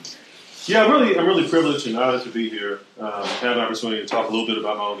Yeah, I'm really privileged and honored to be here. Have an opportunity to talk a little bit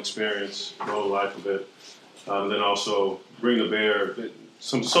about my own experience, my own life a bit, and then also bring to bear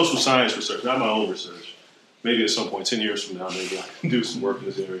some social science research, not my own research. Maybe at some point, 10 years from now, maybe I can do some work in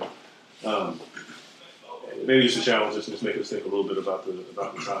this area. Maybe just a challenge us and just make us think a little bit about the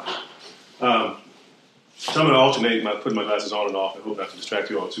topic. So I'm going to alternate putting my glasses on and off. I hope not to distract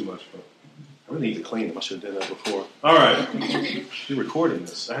you all too much, but I really need to clean them. I should have done that before. All right. You're recording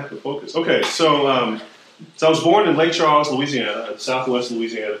this. I have to focus. Okay, so I was born in Lake Charles, Louisiana, southwest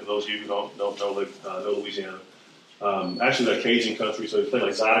Louisiana, for those of you who don't know Louisiana. Actually, that Cajun country, so they play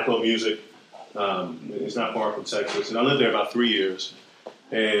like Zydeco music. It's not far from Texas. And I lived there about 3 years.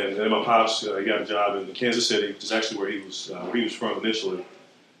 And then my pops, he got a job in Kansas City, which is actually where he was from initially,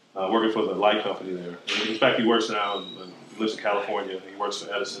 working for the light company there. And in fact, he works now and lives in California. He works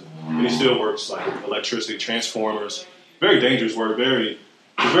for Edison. And he still works like electricity, transformers. Very dangerous work. He's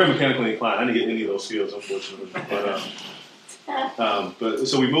very mechanically inclined. I didn't get any of those skills, unfortunately. But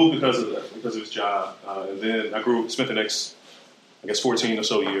so we moved because of his job. And then I spent the next, 14 or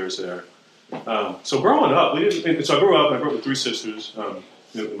so years there. So growing up, I grew up with three sisters.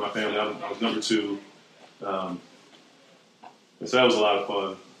 In my family, I was number two. And so that was a lot of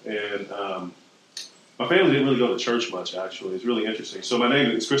fun. And my family didn't really go to church much, actually. It's really interesting. So my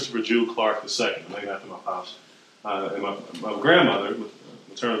name is Christopher Jude Clark II. I'm named after my pops. And my grandmother,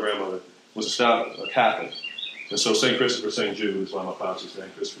 maternal grandmother, was a Catholic. And so St. Christopher, St. Jude is why my pops is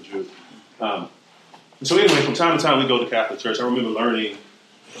named Christopher Jude. And so anyway, from time to time we go to Catholic church. I remember learning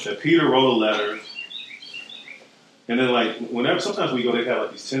that Peter wrote a letter. And then sometimes we go, they have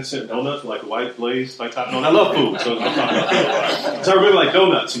like these 10-cent donuts with like white glaze, like top. I love food, so I'm talking about food a lot. So I remember like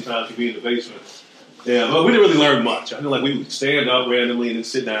donuts sometimes would be in the basement. Yeah, but we didn't really learn much. I feel like we would stand up randomly and then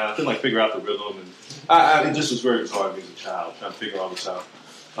sit down, couldn't figure out the rhythm. And it just was very bizarre to me as a child, trying to figure all this out.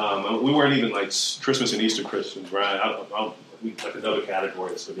 We weren't even like Christmas and Easter Christians, right? We like another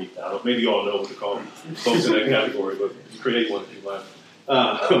category that's beneath that. Maybe you all know what to call folks in that category, but create one if you like.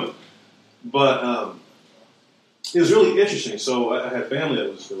 But it was really interesting. So I had family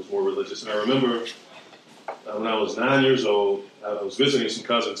that was more religious, and I remember when I was 9 years old, I was visiting some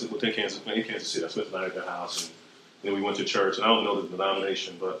cousins in Kansas City. I spent the night at their house, and then we went to church. And I don't know the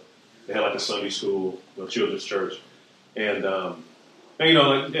denomination, but they had like a Sunday school, children's church, and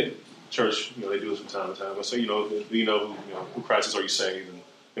like church, they do this from time to time. I say, who Christ is? Are you saved?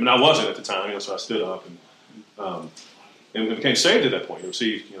 And I wasn't at the time, so I stood up and became saved at that point. I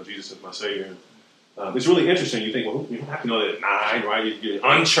received, Jesus as my Savior. It's really interesting. You think, well, you don't have to know that at 9, right? You're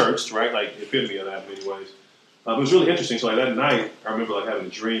unchurched, right? Like the epitome of that in many ways. It was really interesting. So that night, I remember having a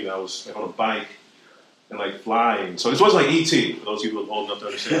dream that I was on a bike and flying. So this wasn't like E.T., for those of you who are old enough to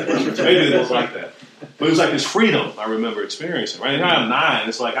understand that. Maybe it was like that. But it was like this freedom I remember experiencing, right? And now I'm 9.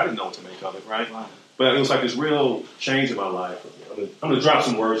 It's like I didn't know what to make of it, right? Wow. But it was like this real change in my life. I'm going to drop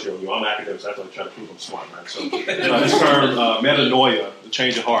some words here on you. I'm academic, so I have to try to prove I'm smart, right? So this term, metanoia, the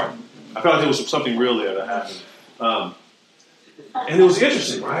change of heart. I felt like there was something real there that happened. And it was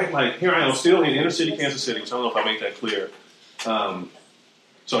interesting, right? Here I am, still in inner city Kansas City, which I don't know if I made that clear.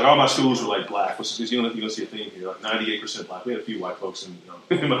 So all my schools were black, which is, you're going to see a theme here, 98% black. We had a few white folks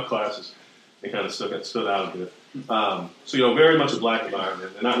in my classes. They kind of stood out a bit. So, very much a black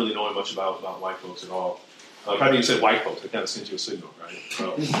environment, and not really knowing much about white folks at all. If I even said white folks, they kind of sent you a signal, right?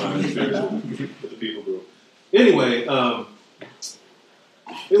 So, with the people group. Anyway,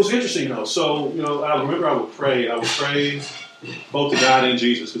 it was interesting, though. So, I remember I would pray both to God and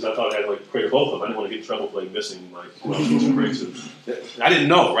Jesus, because I thought I had to pray to both of them. I didn't want to get in trouble for missing who I was supposed to pray to. I didn't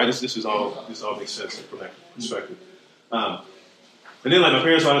know, right? This all makes sense from that perspective. And then, my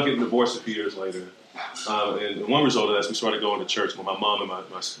parents wound up getting divorced a few years later. And one result of that is we started going to church. Well, my mom and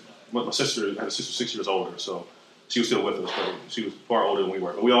my sister, I had a sister 6 years older, so she was still with us, but she was far older than we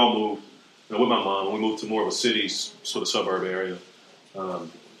were. But we all moved, with my mom, and we moved to more of a city, sort of suburb area.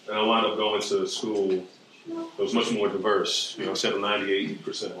 And I wound up going to school that was much more diverse. Instead of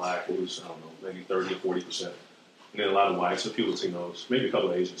 98% black, it was, maybe 30 or 40%. And then a lot of whites, a few Latinos, maybe a couple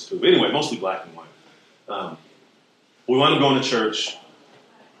of Asians too. But anyway, mostly black and white. We wound up going to church,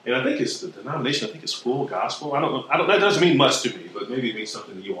 and I think it's the denomination. I think it's Full Gospel. I don't know. That doesn't mean much to me, but maybe it means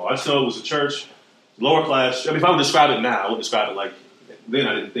something to you all. I just know it was a church, lower class. If I would describe it now, I would describe it like then.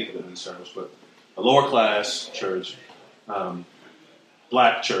 I didn't think of it in these terms, but a lower class church,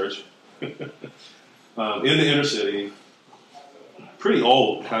 black church, in the inner city, pretty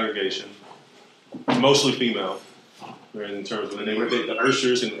old congregation, mostly female. In terms of when they were the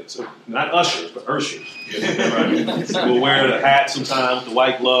ushers, and not ushers, but ushers. Right? We'll wear the hat sometimes with the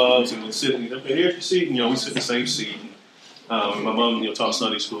white gloves, and we'll sit. Here's your seat, and we sit in the same seat. My mom, taught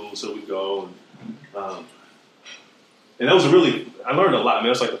Sunday school, so we'd go. And that was I learned a lot. I mean,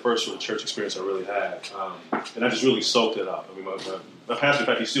 that's like the first sort of church experience I really had. And I just really soaked it up. I mean, my pastor, in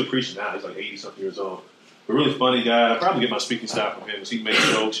fact, he's still preaching now. He's like 80-something years old. But really funny guy. I probably get my speaking style from him because he makes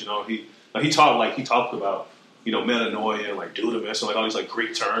jokes, he talked about, metanoia and like dunamis and like all these like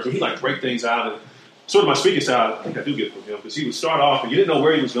Greek terms. And he like break things out. And sort of my speaking style, I think I do get from him because he would start off and you didn't know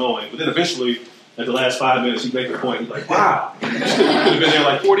where he was going. But then eventually, at the last 5 minutes, he'd make a point. He's like, wow, you could have been there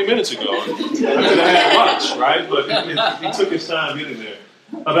like 40 minutes ago. I could have had lunch, right? But he took his time getting there.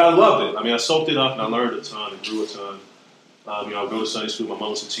 But I loved it. I mean, I soaked it up and I learned a ton and grew a ton. I would go to Sunday school. My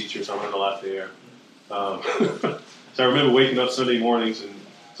mom was a teacher, so I learned a lot there. So I remember waking up Sunday mornings and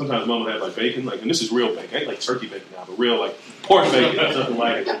sometimes Mom would have like bacon, and this is real bacon. I ain't like turkey bacon now, but real like pork bacon or something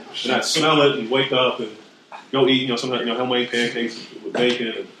like it. And I'd smell it and wake up and go eat, sometimes, homemade pancakes with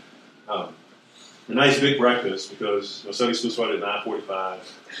bacon and a nice big breakfast because Sunday school started at 9:45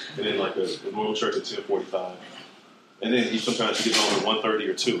 and then like the normal church at 10:45. And then sometimes you get home at 1:30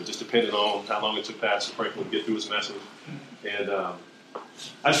 or 2, just depending on how long it took Pastor Franklin to get through his message. And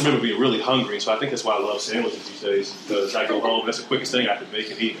I just remember being really hungry, so I think that's why I love sandwiches these days, because I go home, that's the quickest thing I can make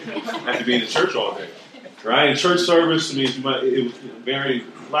and eat after being in church all day. Right? In church service, I mean, it was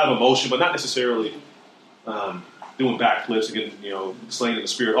a lot of emotion, but not necessarily doing backflips and getting, slain in the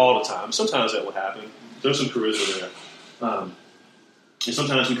spirit all the time. Sometimes that would happen. There's some charisma there. And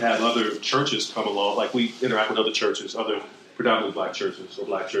sometimes we'd have other churches come along, like we interact with other churches, other predominantly black churches or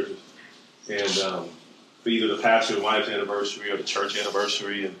black churches. And for either the pastor and wife's anniversary or the church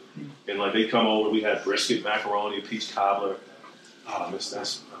anniversary, and like they come over, we had brisket, macaroni, peach cobbler. Oh,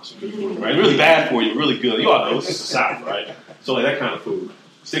 that's some good food, right? Really bad for you, really good. You all know this is the South, right? So like that kind of food.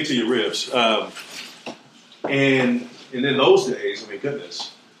 Stick to your ribs. And in those days, I mean,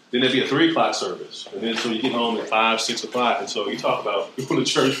 goodness, then there'd be a 3 o'clock service, and then so you get home at 5, 6 o'clock, and so you talk about going to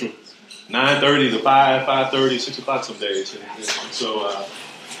church from 9:30 to 5, 5:30, 6 o'clock some days, and so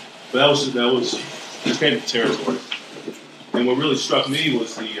but that was just came to the territory. And what really struck me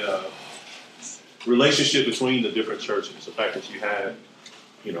was the relationship between the different churches. The fact that you had,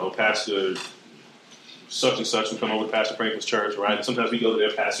 Pastor such and such would come over to Pastor Franklin's church, right? And sometimes we go to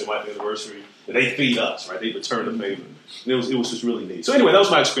their pastor and wife anniversary, and they feed us, right? They return the favor. And it was just really neat. So anyway, that was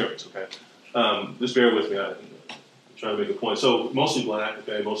my experience, okay? Just bear with me. I'm trying to make a point. So mostly black,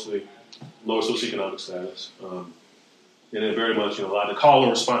 okay? Mostly lower socioeconomic status. And then very much, a lot of call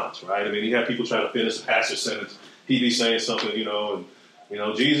and response, right? I mean, you have people trying to finish the pastor's sentence. He'd be saying something, and,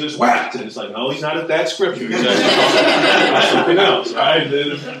 Jesus whacked. And it's like, no, he's not at that scripture. He's actually something else, right? And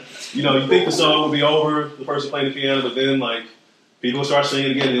then, you think the song will be over, the person playing the piano, but then, like, people will start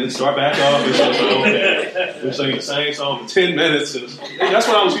singing again and then start back up. And so it's like, okay, we're singing the same song for 10 minutes. And that's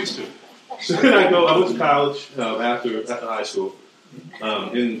what I was used to. So then I went to college after high school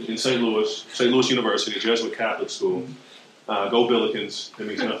in St. Louis University, a Jesuit Catholic school. Go Billikens. That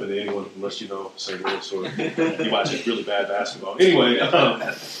means nothing to anyone unless you know St. Louis or you watch really bad basketball. Anyway,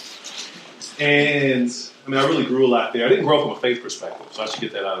 and I mean, I really grew a lot there. I didn't grow up from a faith perspective, so I should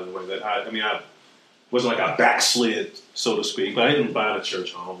get that out of the way. That I wasn't like I backslid, so to speak, but I didn't find a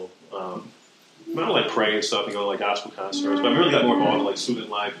church home. I don't like pray and stuff, like gospel concerts, but I really got more involved in like student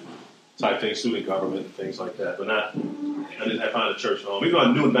life type things, student government and things like that. But I didn't find a church home. Even though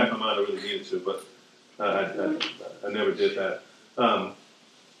I knew in the back of my mind I really needed to, but I never did that. What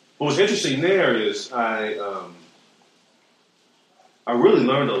was interesting there is I really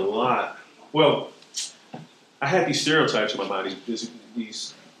learned a lot. Well, I had these stereotypes in my mind,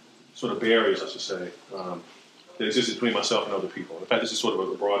 these sort of barriers, I should say, that existed between myself and other people. In fact, this is sort of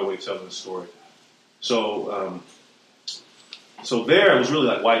a broad way of telling the story. So there it was really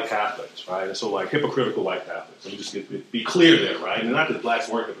like white Catholics, right? And so like hypocritical white Catholics. Let me just be clear there, right? And not that blacks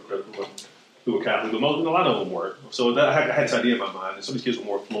weren't hypocritical, but who were Catholic, but a lot of them weren't. So I had this idea in my mind, and some of these kids were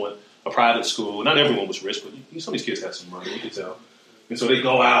more affluent, a private school. Not everyone was rich, but some of these kids had some money, you could tell. And so they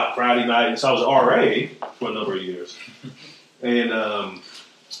go out Friday night, and so I was RA for a number of years. And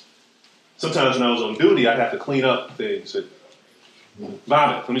sometimes when I was on duty, I'd have to clean up things that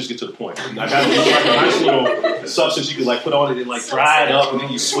vomit. Let me just get to the point. I got like a nice little substance you could like put on it and like dry it up, and then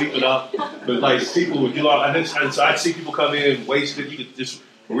you sweep it up. But like people would get off, and so I'd see people come in wasted. You could just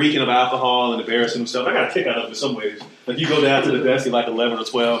reeking of alcohol and embarrassing themselves. I got a kick out of it in some ways. Like you go down to the desk at like 11 or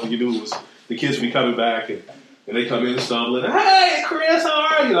 12, and you knew it was the kids would be coming back, and they come in stumbling. Hey, Chris, how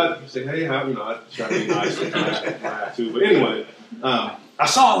are you? I say, hey, how I try to be nice too. But anyway, I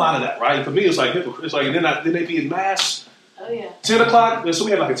saw a lot of that, right? And for me, it's like hypocrite. It's like, and then they'd be in mass. Oh yeah. 10 o'clock. So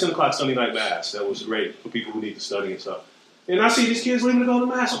we had like a 10 o'clock Sunday night mass. That was great for people who need to study and stuff. And I see these kids leaving to go to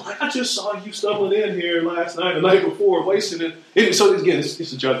mass. I'm like, I just saw you stumbling in here last night, the night before, wasting it. So again, it's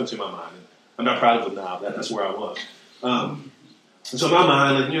a judgment in my mind. I'm not proud of it now. That's where I was. And so in my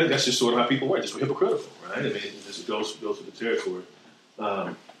mind, like, that's just sort of how people work. Just hypocritical, right? I mean, it just goes with the territory.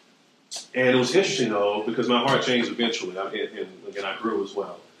 And it was interesting, though, because my heart changed eventually, and again, I grew as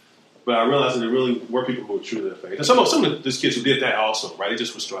well. But I realized that there really were people who were true to their faith. And some of these kids who did that also, right? They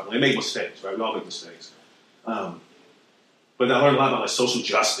just were struggling. They made mistakes, right? We all make mistakes. But I learned a lot about like social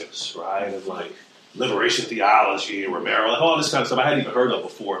justice, right? And like liberation theology and Romero, like all this kind of stuff I hadn't even heard of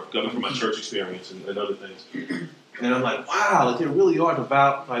before, coming from my church experience and other things. And I'm like, wow, like there really are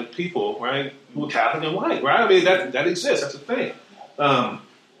devout like people, right? Who are Catholic and white, right? I mean, that exists. That's a thing. And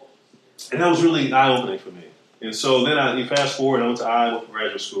that was really eye-opening for me. And so then you fast forward, I went to Iowa for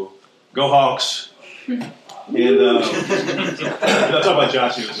graduate school. Go Hawks. And I'll talk about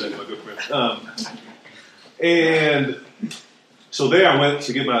Josh here in a second, my good friend. And so there I went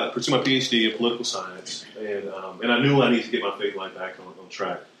to pursue my PhD in political science. And I knew I needed to get my faith life back on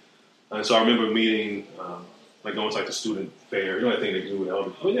track. And so I remember meeting, like going to like the student fair, you know that thing they do with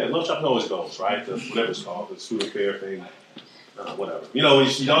elders. Well, yeah, Love Shop always goes, right? Whatever it's called, the student fair thing, whatever. You know, all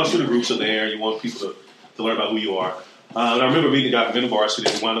the student groups are there. You want people to learn about who you are. And I remember meeting a guy from InterVarsity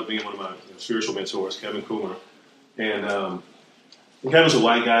who wound up being one of my spiritual mentors, Kevin Coomer. And Kevin's a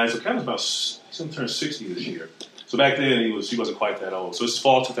white guy, so Kevin's he's going to turn 60 this year. So back then he wasn't quite that old. So it's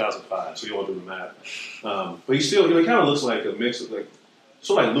fall 2005, so you won't do the math. But he still, he kind of looks like a mix of like,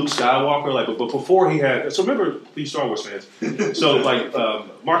 sort of like Luke Skywalker, like, but before he had, so remember these Star Wars fans. So like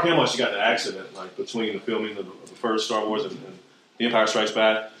Mark Hamill actually got in an accident like between the filming of the first Star Wars and The Empire Strikes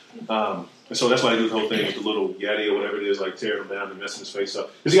Back. And so that's why they do the whole thing with the little Yeti or whatever it is, like tearing him down and messing his face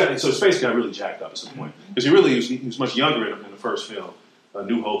up. So his face got really jacked up at some point. Because he was much younger in the first film,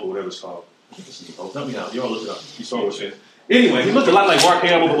 New Hope or whatever it's called. Help me out. You all look it up. You Star Wars fans. Anyway, he looked a lot like Mark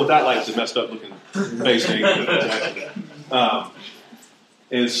Hamill, but without like the messed up looking face thing.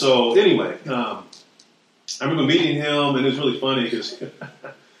 And so anyway, I remember meeting him, and it was really funny because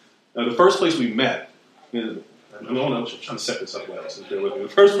the first place we met, I'm trying to set this up well, so bear with me. The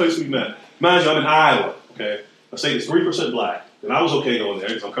first place we met, mind you, I'm in Iowa, okay? I say it's 3% black, and I was okay going there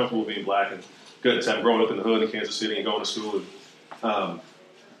because I'm comfortable being black and good at the time growing up in the hood in Kansas City and going to school in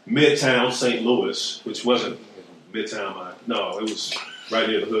Midtown St. Louis, which wasn't Midtown, no, it was right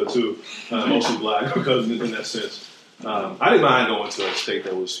near the hood too, mostly black because in that sense. I didn't mind going to a state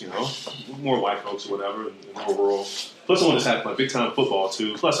that was, more white folks or whatever, and more rural. Plus, I wanted to have my big-time football,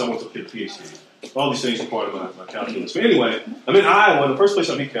 too. Plus, I wanted to get a PhD. All these things are part of my calculus. But anyway, I'm in Iowa, and the first place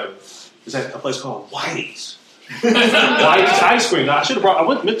I meet Kevin is at a place called Whitey's. Whitey's Ice Cream. Now,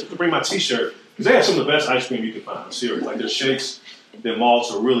 I meant to bring my T-shirt, because they have some of the best ice cream you can find. I'm serious. Like, their shakes, their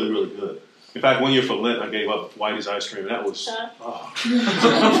malts are really, really good. In fact, one year for Lent, I gave up Whitey's ice cream, and that was,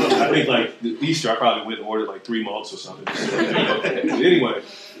 I think like Easter, I probably went and ordered like 3 malts or something. Anyway,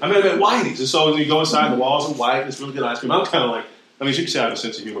 I met at Whitey's, and so you go inside, the walls are white, it's really good ice cream. I'm kind of like, you can see I have a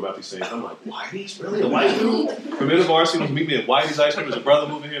sense of humor about these things. I'm like, Whitey's? Really? A white dude from InterVarsity to meet me at Whitey's ice cream? There's a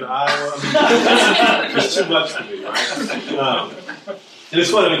brother moving here to Iowa. It's too much for me, right? And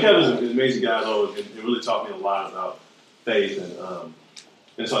it's funny, Kevin's an amazing guy, though, and really taught me a lot about faith,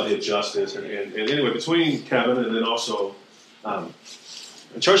 and so I did justice. And anyway, between Kevin and then also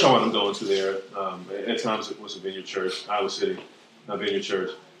the church I wound up going to there, at times it was a Vineyard Church, Iowa City, Vineyard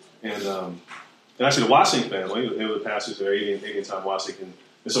Church. And actually the Wassink family, they were the pastors there, 80 and Tom Wassink. And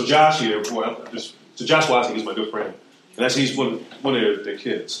so Josh here, so Josh Wassink is my good friend. And actually he's one of their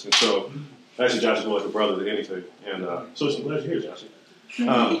kids. And so actually Josh is more like a brother than anything. And so it's glad you're here, Josh.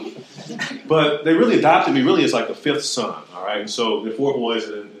 But they really adopted me really as like the 5th son, all right? And so there are 4 boys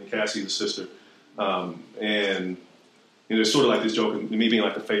and Cassie's a sister. And there's sort of like this joke of me being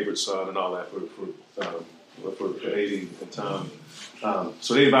like the favorite son and all that for 80 and Tom.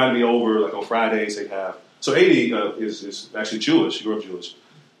 So they invited me over, like on Fridays they have. So 80 is actually Jewish, she grew up Jewish.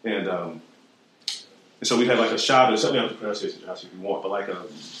 And so we'd have like a Shabbos, something else to pronounce this if you want, but like a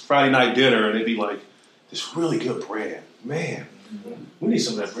Friday night dinner, and it'd be like this really good bread. Man, we need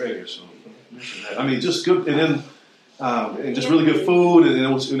some of that bread here. So I mean, just good, and then and just really good food. And then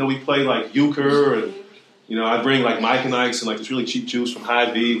it was, we played like euchre, and I'd bring like Mike and Ike's and like this really cheap juice from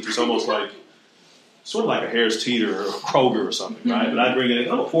Hy-Vee, which is almost like sort of like a Harris Teeter or a Kroger or something, right? But I'd bring it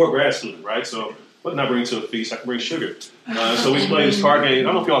in. I'm a poor grad student, right? So what did I bring to a feast? I can bring sugar. So we played this card game.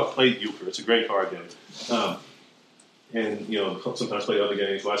 I don't know if y'all played euchre. It's a great card game. And sometimes play other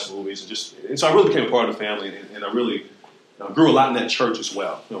games, watch movies, and so I really became a part of the family, and I really grew a lot in that church as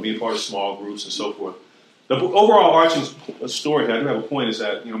well. Being part of small groups and so forth. The overall arching story here, I do have a point, is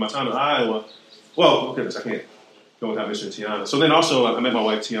that my time in Iowa. Well, goodness, I can't going without mentioning Tiana. So then also I met my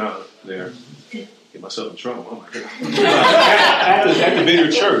wife Tiana there. Get myself in trouble. Oh my God. at the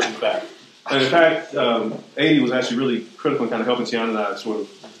Vineyard Church, in fact. And in fact, A.D. was actually really critical in kind of helping Tiana and I sort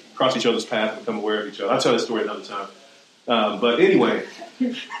of cross each other's path and become aware of each other. I'll tell that story another time. But anyway,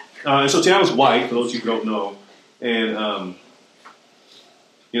 and so Tiana's white, for those of you who don't know. And,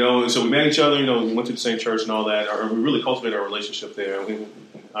 so we met each other, we went to the same church and all that. We really cultivated our relationship there.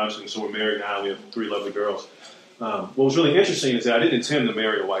 Obviously, so we're married now. We have 3 lovely girls. What was really interesting is that I didn't intend to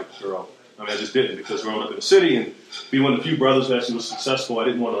marry a white girl. I mean, I just didn't, because growing up in the city and being one of the few brothers who actually was successful, I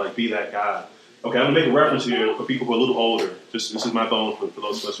didn't want to be that guy. Okay, I'm going to make a reference here for people who are a little older. This is my bone for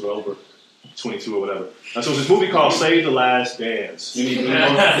those of us who are over 22 or whatever. So there's this movie called Save the Last Dance.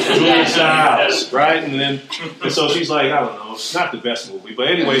 Julia Stiles, right? And so she's like, I don't know, it's not the best movie. But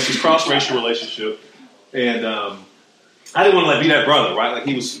anyway, it's this cross-racial relationship. And I didn't want to be that brother, right? Like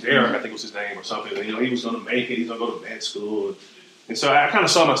he was Derek, I think was his name or something. And, he was going to make it. He's going to go to med school. And so I kind of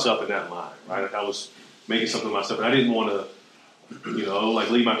saw myself in that line, right? Like I was making something of myself. And I didn't want to,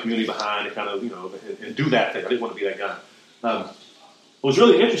 leave my community behind and kind of, and do that thing. I didn't want to be that guy. What's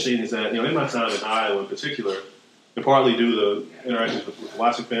really interesting is that, in my time in Iowa in particular, and partly due to the interactions with the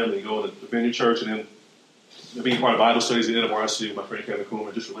Watson family, going to the Vineyard Church, and then being part of Bible studies at NMRC with my friend Kevin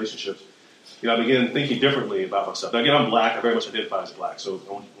Coomer, just relationships, I began thinking differently about myself. Now, again, I'm black. I very much identify as black, so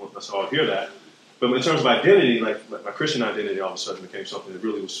I want us all to hear that. But in terms of identity, like my Christian identity all of a sudden became something that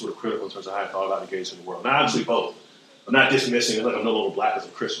really was sort of critical in terms of how I thought about engaging in the world. Now, obviously both. I'm not dismissing it like I'm no longer black as a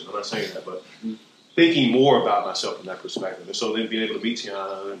Christian. I'm not saying that, but thinking more about myself from that perspective. And so then being able to meet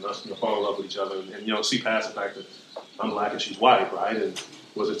Tiana and us fall in love with each other and see past the fact that I'm black and she's white, right? And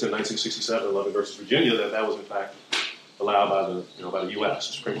was it in 1967, 11 versus Virginia, that was in fact allowed by the U.S.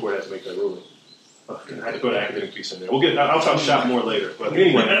 The Supreme Court had to make that ruling. I had to put an academic piece in there. I'll talk shop more later. But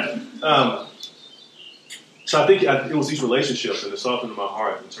anyway, so I think it was these relationships that softened my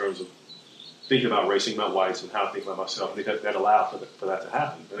heart in terms of thinking about race, thinking about whites, and how to think about myself. I think that allowed for that to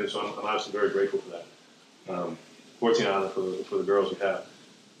happen. And so I'm obviously very grateful for that. For Tiana, for the girls we have.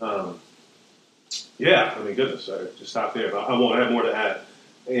 Goodness, I just stop there. But I have more to add.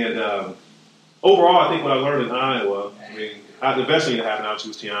 And overall, I think what I learned in Iowa, the best thing that happened obviously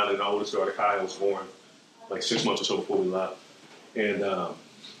was Tiana, and our oldest daughter, Kaya, was born like 6 months or so before we left. And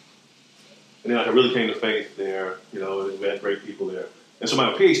then I really came to faith there, we had great people there. And so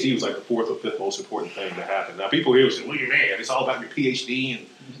my PhD was like the 4th or 5th most important thing that happened. Now people here would say, well, you're mad. It's all about your PhD and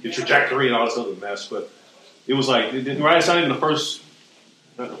your trajectory and all this other mess. But it was like, it's not even the first,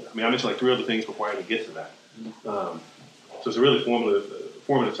 I mentioned like 3 other things before I even get to that. So it's a really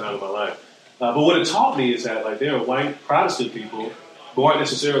formative time in my life. But what it taught me is that there are white Protestant people who aren't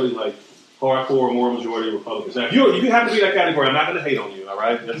necessarily hardcore moral majority Republicans. Now, if you happen to be that category, I'm not going to hate on you, all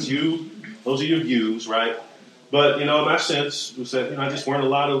right? That's you. Those are your views, right? But, my sense was that, I just weren't a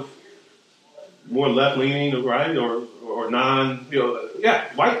lot of more left-leaning, right, or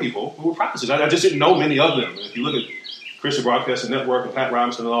white people who were Protestants. I just didn't know many of them. And if you look at Christian Broadcasting Network and Pat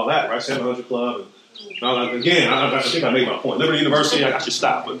Robinson and all that, right, 700 Club, and all that, again, I think I made my point. Liberty University, I should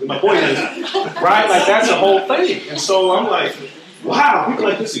stop. But my point is, right, that's a whole thing. And so I'm like, wow, people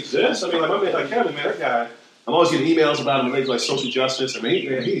like this exist? Kevin, that guy, I'm always getting emails about him, like social justice.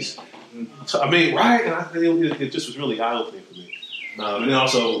 He's... right? And it just was really eye-opening for me. And then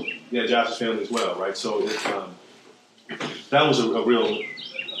also, Josh's family as well, right? So that was a real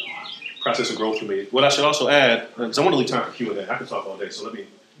process of growth for me. What I should also add, because I want to leave time for Q&A. I can talk all day, so let me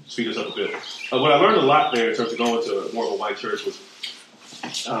speed this up a bit. What I learned a lot there in terms of going to more of a white church was,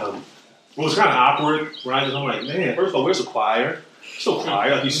 was kind of awkward, right? Because I'm like, man, first of all, where's the choir? There's no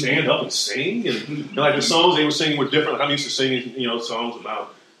choir. You stand up and sing. And the songs they were singing were different. I'm used to singing, songs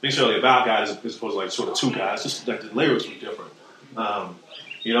about... necessarily about guys as opposed to sort of 2 guys. Just the lyrics were different.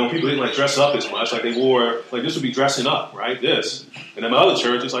 People didn't dress up as much. They wore this would be dressing up, right? This. And then my other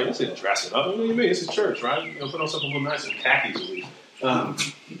church, it's this isn't dressing up. What do you mean? It's a church, right? Put on something a little nice and khakis at least.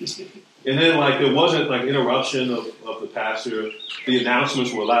 And then there wasn't interruption of the pastor. The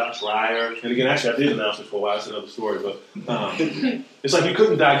announcements were a lot drier. And again, actually I did announcements for a while. It's another story, but it's you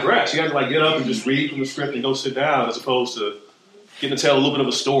couldn't digress. You had to get up and just read from the script and go sit down, as opposed to getting to tell a little bit of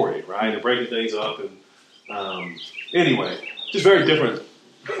a story, right, and breaking things up, and anyway, just very different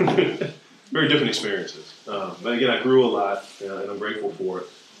experiences. But again, I grew a lot, and I'm grateful for it.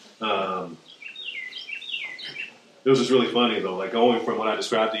 It was just really funny though, going from what I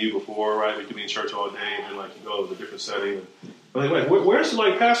described to you before, right? We could be in church all day, and then you go to a different setting. And I'm wait, where's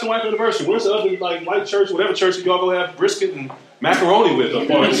Pastor White University? Where's the other white church, whatever church that y'all go have brisket and macaroni with up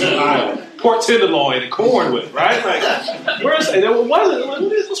on Iowa, pork tenderloin and corn with, right? Where's and then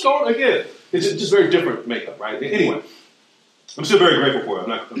what's going on again? it's just very different makeup, right? Anyway, I'm still very grateful for it.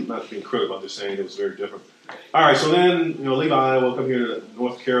 I'm not being critical. I'm just saying it was very different. All right, so then, leave Iowa, come here to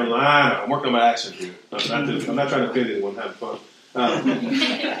North Carolina. I'm working on my accent here. I'm not trying to offend anyone. I'm having fun.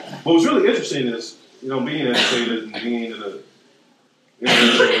 What was really interesting is, being educated and being in a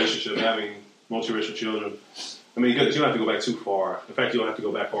relationship, having multiracial children. I mean, you don't have to go back too far. In fact, you don't have to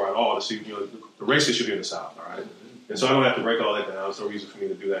go back far at all to see, the race issue here in the South, all right? And so I don't have to break all that down. There's no reason for me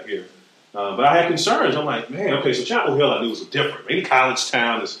to do that here. But I had concerns. I'm like, man, okay, so Chapel Hill I knew was different. Any college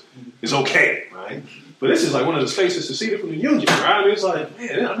town is okay, right? But this is like one of the states that's seceded from the Union, right? I mean, it's like,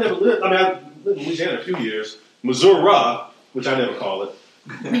 man, I lived in Louisiana a few years. Missouri, which I never call it.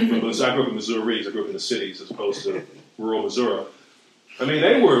 But I grew up in Missouri. I grew up in the cities as opposed to rural Missouri. I mean,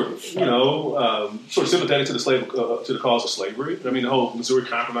 they were, sort of sympathetic to the cause of slavery. I mean, the whole Missouri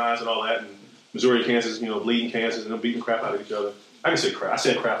Compromise and all that, and Missouri and Kansas, bleeding Kansas and them beating crap out of each other. I can say crap. I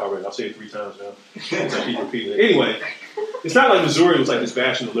said crap already. I'll say it 3 times now. I keep repeating it. Anyway, it's not like Missouri was like this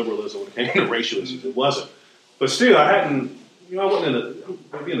bastion of liberalism when it came to racial issues. It wasn't. But still, I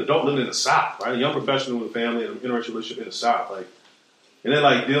wasn't maybe an adult living in the South, right? A young professional with a family and an interracial relationship in the South, and then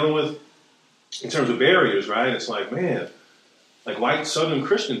dealing with in terms of barriers, right? It's like, man, like white Southern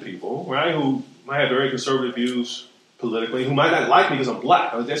Christian people, right, who might have very conservative views politically, who might not like me because I'm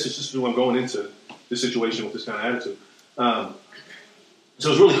black. I mean, that's just who I'm going into this situation with this kind of attitude. So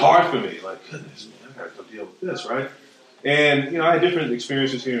it was really hard for me. Like, goodness, man, I got to deal with this, right? And I had different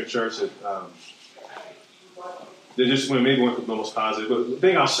experiences here in church that just maybe weren't the most positive. But the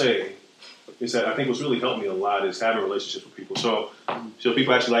thing I'll say is that I think what's really helped me a lot is having relationships with people. So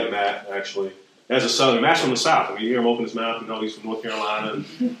people actually like Matt, actually. As a Southern, Matt's from the South. I mean, you hear him open his mouth, he's from North Carolina, and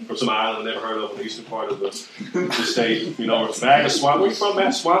from some island I've never heard of in the eastern part of the state. Or Bag of Swamp. Where you from,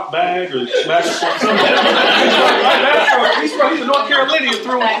 Matt? Swamp Bag or Bag of Swamp? He's a North Carolinian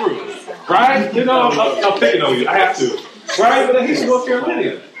through and through. Right? I'm picking on you. I have to. Right? But he's a North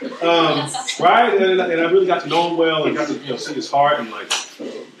Carolinian. Right? And I really got to know him well and got to see his heart. And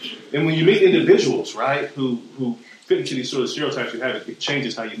when you meet individuals, right, who fit into these sort of stereotypes you have, it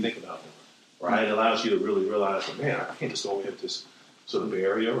changes how you think about them. Right, it allows you to really realize that, man, I can't just go with this sort of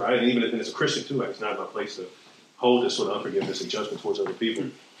barrier, right? And even as a Christian too, it's not my place to hold this sort of unforgiveness and judgment towards other people.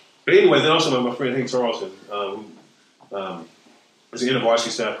 But anyway, then also my friend Hank Charleston, who is an InterVarsity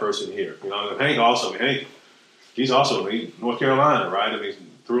staff person here. Hank also, Hank, he's also North Carolina, right? I mean,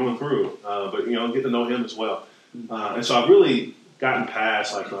 through and through. But get to know him as well. And so I've really gotten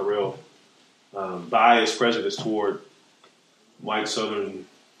past my real bias, prejudice toward white Southern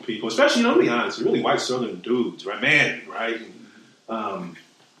people, especially, to be honest, really white Southern dudes, right? Man, right? And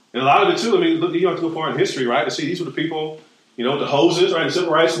a lot of it, too, I mean, look, you don't have to go far in history, right? To see these were the people, the hoses, right? The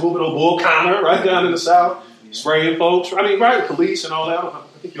civil rights movement, old Bull Connor, right down in the South, spraying folks. I mean, right? The police and all that. I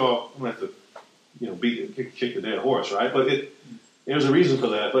think y'all don't have to, kick the dead horse, right? But there's a reason for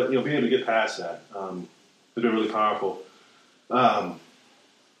that. But, being able to get past that has been really powerful. And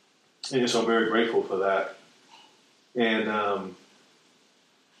so I'm very grateful for that. And,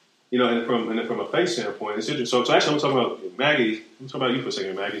 and from a faith standpoint, it's interesting. So actually, I'm talking about Maggie. I'm talking about you for a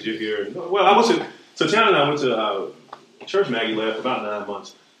second, Maggie. You're here. Tiana and I went to church. Maggie left for about 9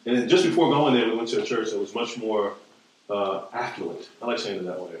 months, and then just before going there, we went to a church that was much more affluent. I like saying it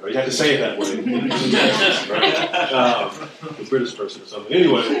that way, or you have to say it that way. Right? A British person or something.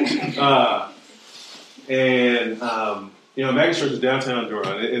 Anyway, Maggie's church is downtown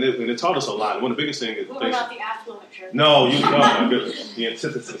Durham, and it taught us a lot. One of the biggest things. What about the affluent church? No, my goodness, the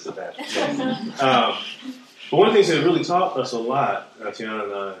antithesis of that. But one of the things that really taught us a lot,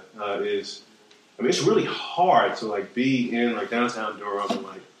 Tiana and I, is, it's really hard to be in downtown Durham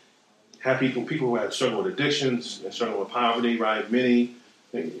and have people who have struggled with addictions and struggle with poverty, right? Many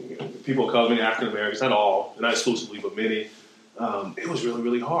people of color, many African Americans, not all, not exclusively, but many. It was really,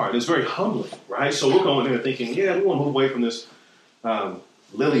 really hard. It's very humbling, right? So we're going in there thinking, we want to move away from this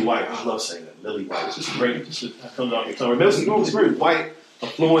lily white. I love saying that, lily white. It's just great. That comes off your tongue. It's very white,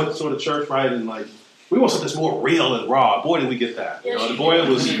 affluent sort of church, right? And we want something that's more real and raw. Boy, did we get that. It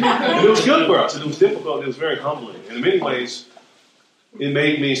was good for us. And it was difficult. It was very humbling. And in many ways, it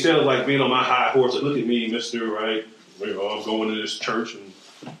made me, instead of being on my high horse, look at me, Mr. Right? I'm going to this church and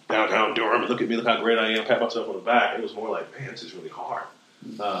downtown Durham, and look at me, look how great I am, pat myself on the back. It was more like, man, this is really hard.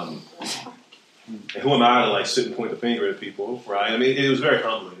 And who am I to sit and point the finger at people, right? I mean, it was very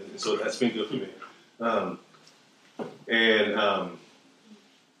humbling, and so that's been good for me.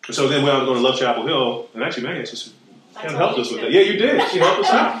 So then when I was going to Love Chapel Hill, and actually Maggie just kind of helped us with that. Yeah, you did. She helped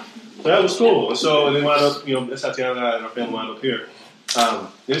us out. So that was cool. And so, and then wound up, that's how Tiana and I and our family wound up here.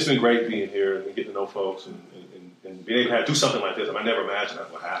 It's been great being here and getting to know folks and and being able to do something like this, I never imagined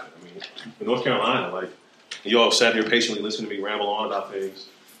that would happen. I mean, in North Carolina, like, you all sat here patiently listening to me ramble on about things,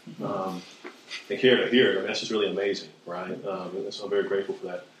 and care to hear it. I mean, that's just really amazing, right? So I'm very grateful for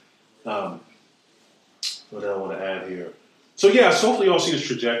that. What do I want to add here? So yeah, so hopefully you all see this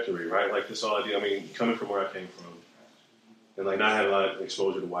trajectory, right? Like this whole idea, I mean, coming from where I came from, and like not having a lot of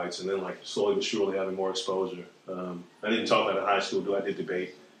exposure to whites, and then like slowly but surely having more exposure. I didn't talk about it in high school, I did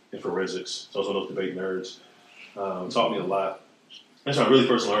debate in forensics, so I was one of those debate nerds. It taught me a lot. That's when I really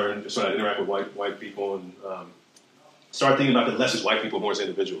first learned, just when I interact with white people, and started thinking about the less as white people, more as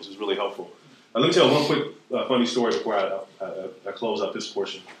individuals. It's really helpful. Let me tell one quick funny story before I close up this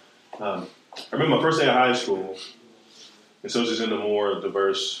portion. I remember my first day of high school, and so this is in a more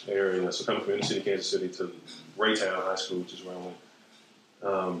diverse area. So coming from inner city, Kansas City to Raytown High School, which is where I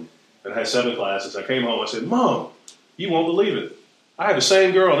went. And I had 7 classes. I came home, I said, Mom, you won't believe it. I had the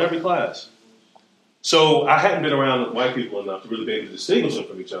same girl in every class. So I hadn't been around white people enough to really be able to distinguish them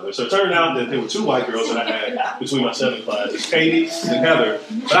from each other. So it turned out that there were 2 white girls that I had between my 7 classes, Katie and Heather.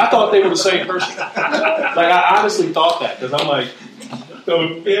 But I thought they were the same person. Like, I honestly thought that, because I'm like, as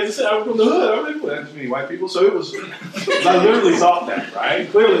I said, I'm from the hood. I don't know that many white people. So it was, I literally thought that, right?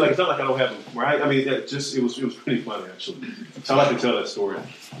 Clearly, like, it's not like I don't have them, right? I mean, it was pretty funny, actually. So I like to tell that story.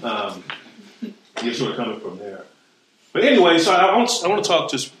 You're sort of coming from there. But anyway, so I want to talk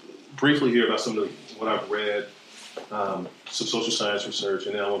just briefly here about some of what I've read, some social science research,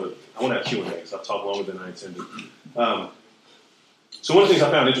 and then I want to have Q&A, because I've talked longer than I intended. So one of the things I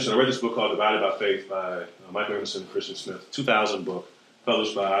found interesting, I read this book called Divided by Faith by Michael Emerson and Christian Smith, 2000 book,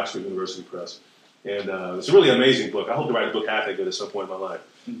 published by Oxford University Press. And it's a really amazing book. I hope to write a book half that good at some point in my life.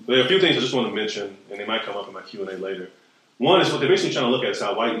 But there are a few things I just want to mention, and they might come up in my Q&A later. One is what they're basically trying to look at is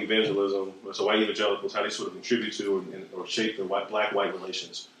how white evangelism, so white evangelicals, how they sort of contribute to or shape their black-white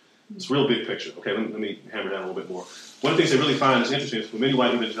relations. It's a real big picture. Okay, let me hammer down a little bit more. One of the things they really find is interesting is for many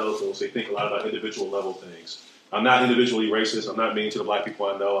white evangelicals, they think a lot about individual level things. I'm not individually racist. I'm not mean to the black people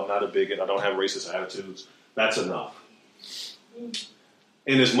I know. I'm not a bigot. I don't have racist attitudes. That's enough.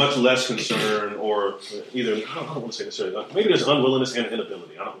 And there's much less concern, or either, I don't want to say necessarily, maybe there's unwillingness and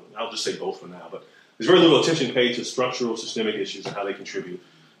inability. I'll just say both for now. But there's very little attention paid to structural, systemic issues and how they contribute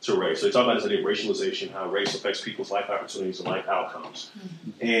to race. So they talk about this idea of racialization, how race affects people's life opportunities and life outcomes.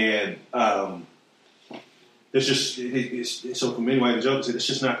 And there's just, so for many white evangelicals, it's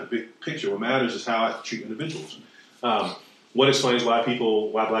just not the big picture. What matters is how I treat individuals. What explains why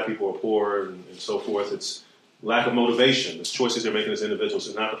black people are poor and so forth. It's lack of motivation. It's choices they're making as individuals,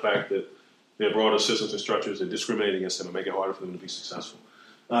 and not the fact that their broader systems and structures that discriminate against them and make it harder for them to be successful.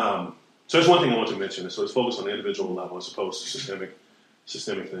 So that's one thing I want to mention. So it's focused on the individual level as opposed to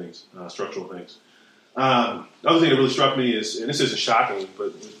systemic things, structural things. The other thing that really struck me is, and this isn't shocking,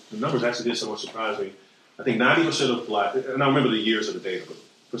 but the numbers actually did somewhat surprise me. I think 90% of black, and I don't remember the years of the data, but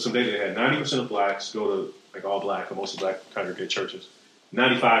for some data they had, 90% of blacks go to like all black or mostly black congregate churches.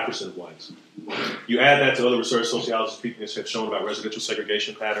 95% of whites. You add that to other research sociologists have shown about residential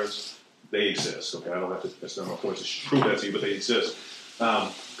segregation patterns, they exist. Okay, I don't have to, that's not my point to prove that to you, but they exist.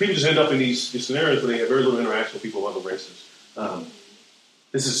 People just end up in these scenarios where they have very little interaction with people of other races.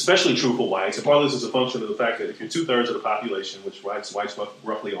 This is especially true for whites, and part of this is a function of the fact that if you're 2/3 of the population, which whites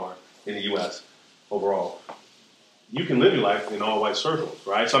roughly are in the U.S. overall, you can live your life in all white circles,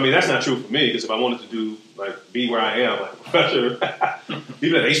 right? So I mean, that's not true for me, because if I wanted to be where I am, like a professor,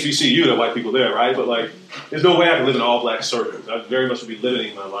 even at HBCU, there are white people there, right? But like, there's no way I can live in all black circles. I very much would be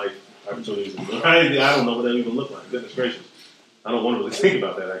limiting my life opportunities. I don't know what that even look like. Goodness gracious, I don't want to really think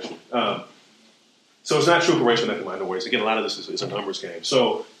about that actually. So it's not true for racial and ethnic minorities. Again, a lot of this is a numbers game.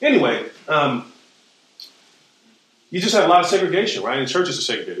 So anyway, you just have a lot of segregation, right? And churches are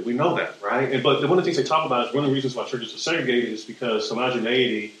segregated. We know that, right? But one of the things they talk about is one of the reasons why churches are segregated is because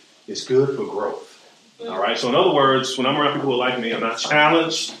homogeneity is good for growth. All right? So in other words, when I'm around people who are like me, I'm not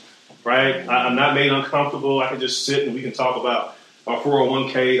challenged, right? I'm not made uncomfortable. I can just sit and we can talk about our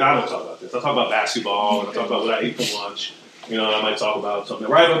 401k. I don't talk about this. I talk about basketball, and I talk about what I ate for lunch. You know, I might talk about something,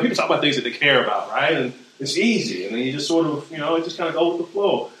 right? But people talk about things that they care about, right? And it's easy. And then you just sort of, it just kind of goes with the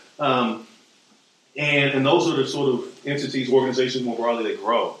flow. And those are the sort of entities, organizations more broadly, they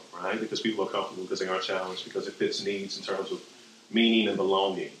grow, right? Because people are comfortable, because they aren't challenged, because it fits needs in terms of meaning and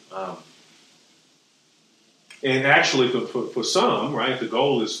belonging. And actually, for some, right, the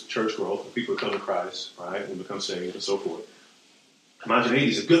goal is church growth, and people come to Christ, right, and become saved and so forth. Homogeneity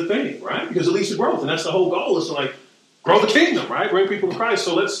is a good thing, right? Because it leads to growth, and that's the whole goal, is to grow the kingdom, right? Bring people to Christ.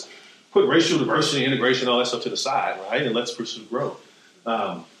 So let's put racial diversity, integration, all that stuff to the side, right? And let's pursue growth.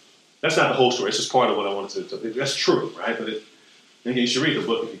 That's not the whole story. It's just part of what I wanted to. That's true, right? But And you should read the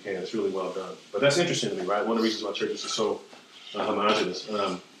book if you can. It's really well done. But that's interesting to me, right? One of the reasons why churches are so homogenous.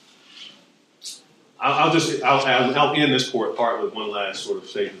 I'll end this part with one last sort of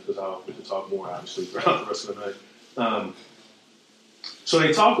statement because we can talk more, obviously, throughout the rest of the night. So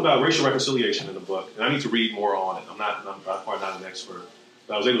they talk about racial reconciliation in the book, and I need to read more on it. I'm probably not an expert,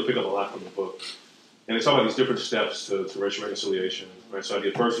 but I was able to pick up a lot from the book. And they talk about these different steps to racial reconciliation, right? So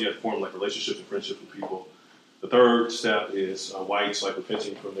first you have to form like relationships and friendships with people. The third step is whites like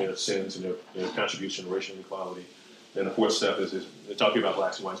repenting from their sins and their contribution to racial inequality. And the fourth step is talking about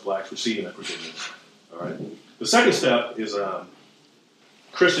blacks and whites, blacks receiving that forgiveness. All right. The second step is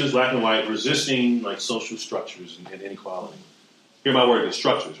Christians, black and white, resisting like social structures and inequality. Hear my word, it's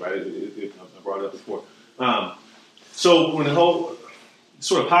structures, right? I brought it up before. So when the whole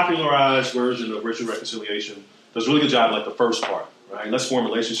sort of popularized version of racial reconciliation does a really good job, like the first part, right? Let's form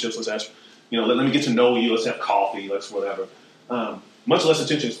relationships. Let's ask, let me get to know you. Let's have coffee. Let's whatever. Much less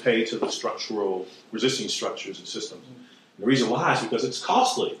attention is paid to the structural resisting structures and systems. And the reason why is because it's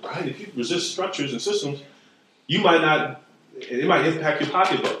costly, right? If you resist structures and systems, it might impact your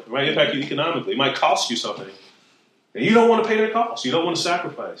pocketbook. It might impact you economically. It might cost you something. And you don't want to pay that cost. You don't want to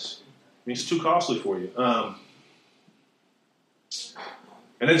sacrifice. I mean, it's too costly for you. And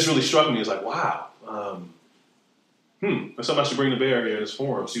that just really struck me as like, wow. That's something I should bring to bear here in this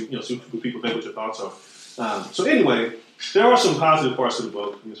forum. See what people think, what your thoughts are. So anyway, there are some positive parts of the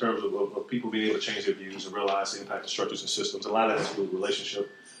book in terms of people being able to change their views and realize the impact of structures and systems. A lot of that has to do with relationship.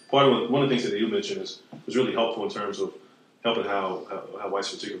 One of the things that you mentioned was really helpful in terms of helping how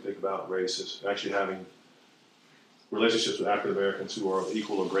whites in particular think about race is actually having relationships with African Americans who are of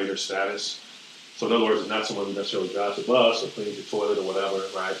equal or greater status. So in other words, it's not someone who necessarily drives a bus or cleans your toilet or whatever,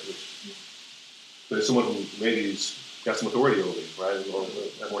 right? But it's someone who maybe's got some authority over you, right? Or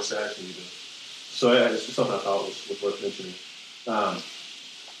have more status than you do. So it's something I thought was worth mentioning.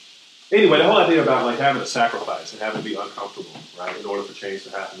 Anyway, the whole idea about like having to sacrifice and having to be uncomfortable, right, in order for change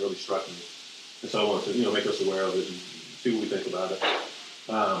to happen really struck me. And so I wanted to, make us aware of it and see what we think about it.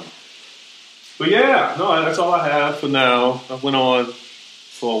 But yeah, no, that's all I have for now. I went on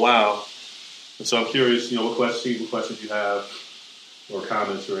for a while. And so I'm curious, what questions you have or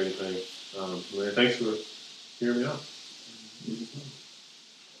comments or anything. And thanks for hearing me out.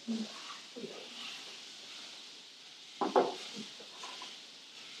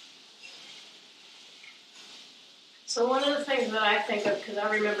 So one of the things that I think of, because I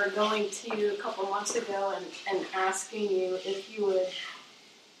remember going to you a couple months ago and asking you if you would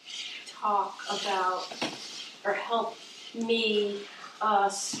talk about or help me,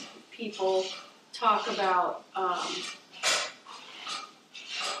 us, people talk about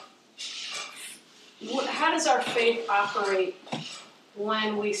how does our faith operate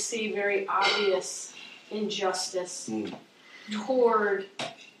when we see very obvious injustice toward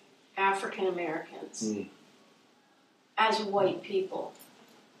African Americans as white people.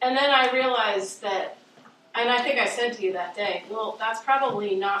 And then I realized that, and I think I said to you that day, well, that's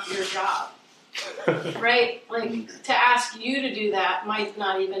probably not your job, right? Like, to ask you to do that might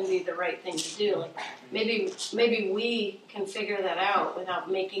not even be the right thing to do. Like, maybe we can figure that out without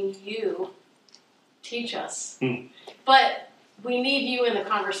making you teach us. But we need you in the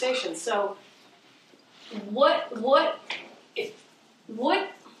conversation. So what,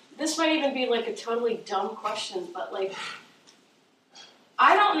 this might even be like a totally dumb question, but like,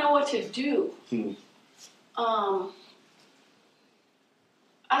 I don't know what to do. I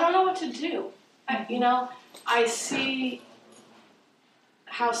don't know what to do. I see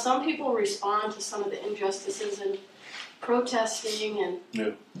how some people respond to some of the injustices and protesting, and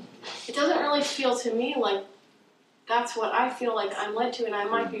it doesn't really feel to me like that's what I feel like I'm led to, and I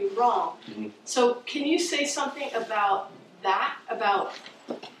might be wrong. So can you say something about that, about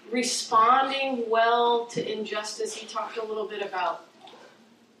responding well to injustice? You talked a little bit about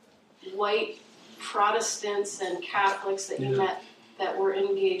white Protestants and Catholics that you met that were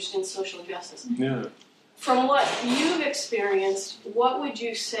engaged in social justice. Yeah. From what you've experienced, what would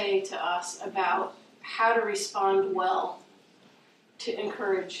you say to us about how to respond well to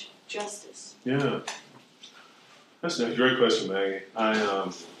encourage justice? Yeah. That's a great question, Maggie.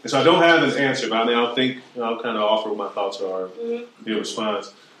 So I don't have an answer, but I'll think, I'll kind of offer what my thoughts are in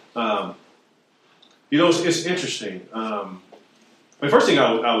response. It's interesting. The first thing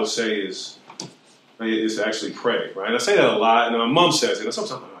I would say is to actually pray, right? I say that a lot, and my mom says it, and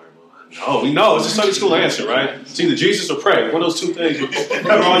sometimes I'm like, all right, well, we know, it's a Sunday school answer, right? It's either Jesus or pray. One of those two things will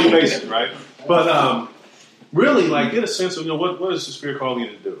cover all your bases, right? But really, like, get a sense of, what does the Spirit call you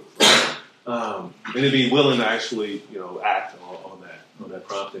to do? And to be willing to actually, act on that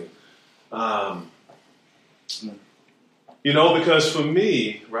prompting. Because for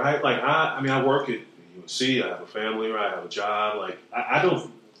me, right, like I work at UNC, I have a family, right, I have a job. Like I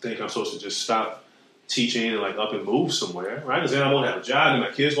don't think I'm supposed to just stop teaching and like up and move somewhere, right? Because then I won't have a job, and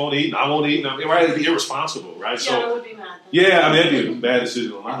my kids won't eat, and I won't eat, and right? It'd be irresponsible, right? Yeah, I would be mad. Yeah, that'd be a bad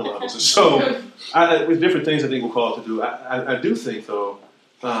decision on a lot of levels. And so, with different things I think we're called to do, I do think though,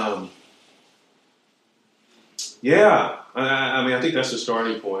 I think that's the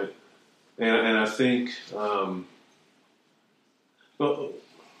starting point, and I think,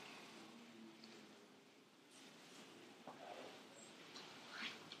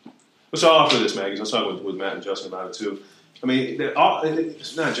 so I'll offer this, Maggie. I was talking with Matt and Justin about it too. I mean,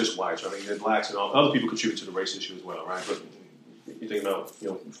 it's not just whites. I mean, blacks and all other people contribute to the race issue as well, right? But you think about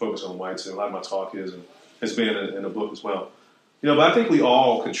focus on whites, and a lot of my talk has been in the book as well. But I think we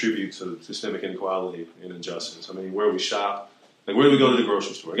all contribute to systemic inequality and injustice. I mean, where we shop, like where do we go to the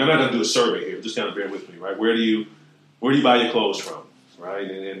grocery store? I'm not going to do a survey here. Just kind of bear with me, right? Where do you buy your clothes from, right?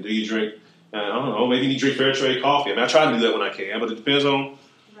 And do you drink? I don't know. Maybe you drink fair trade coffee. I mean, I try to do that when I can, but it depends on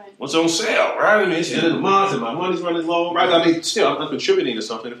what's on sale, right? I mean, it's the end of the month and my money's running low, right? I mean, still, I'm contributing to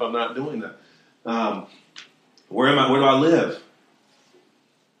something if I'm not doing that. Where do I live?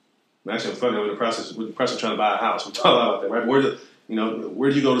 Actually, I'm funny with the process of trying to buy a house. We talk about that, right? Where do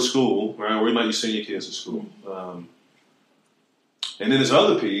you go to school, right? Where might you send your kids to school? And then this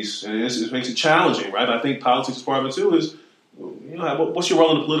other piece, and it makes it challenging, right? But I think politics is part of it too. Is what's your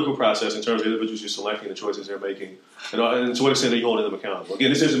role in the political process in terms of individuals you're selecting, the choices they're making, and to what extent are you holding them accountable? Again,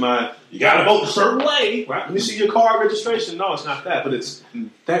 this isn't you got to vote a certain way, right? Let me see your card registration. No, it's not that, but it's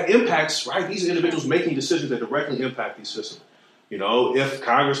that impacts, right? These individuals making decisions that directly impact these systems. If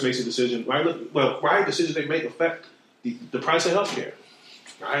Congress makes a decision, right? Decisions they make affect the price of healthcare,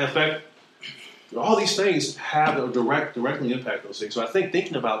 right? Affect all these things have a directly impact those things. So I think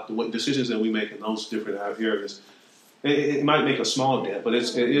thinking about what decisions that we make in those different areas. It might make a small dent, but it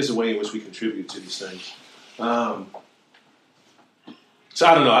is a way in which we contribute to these things. So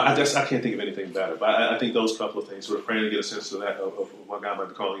I don't know. I can't think of anything better. But I think those couple of things, sort of trying to get a sense of that, of what God might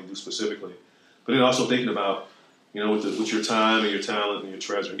be calling you to do specifically. But then also thinking about, with your time and your talent and your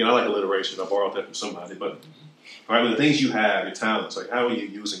treasure. Again, I like alliteration. I borrowed that from somebody. But right, with the things you have, your talents, like how are you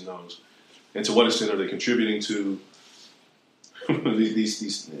using those? And to what extent are they contributing to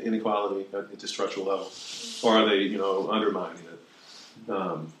these inequality at the structural level, or are they, undermining it?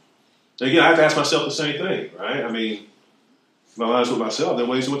 Again, I have to ask myself the same thing, right? I mean, if I'm honest with myself, there are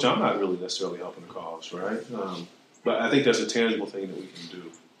ways in which I'm not really necessarily helping the cause, right? But I think that's a tangible thing that we can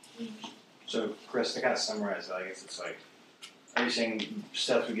do. So, Chris, to kind of summarize that, I guess it's like, are you saying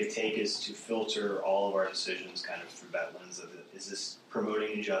steps we could take is to filter all of our decisions kind of through that lens of is this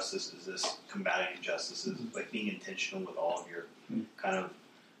promoting injustice? Is this combating injustices? Like being intentional with all of your kind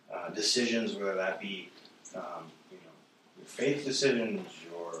of decisions, whether that be your faith decisions,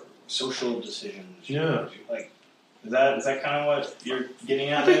 your social decisions. Yeah. Is that kind of what you're getting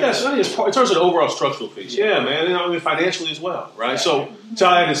at? I think it's part in terms of the overall structural piece. Yeah, man. And financially as well, right? So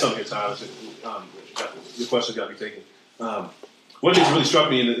I added something here, Tyler. Your question got me thinking. One thing that really struck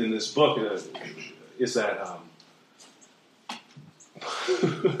me in this book is that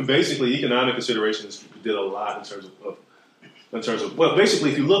basically economic considerations did a lot in terms of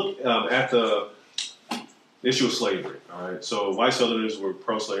basically if you look at the issue of slavery, all right. So white Southerners were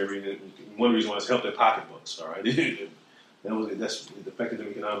pro-slavery, and one reason why it's helped their pocketbooks, all right. That's affected them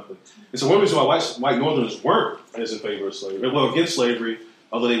economically. And so one reason why white Northerners weren't as in favor of slavery, against slavery,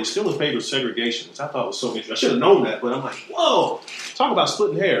 although they were still in favor of segregation, which I thought was so interesting. I should have known that, but I'm like, whoa, talk about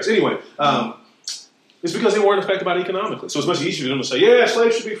splitting hairs. Anyway, it's because they weren't affected by it economically. So it's much easier for them to say, yeah,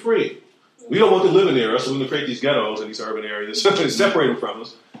 slaves should be free. We don't want to live near us, so we're going to create these ghettos in these urban areas and separate them from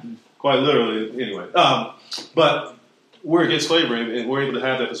us. Quite literally, anyway. But we're against slavery, and we're able to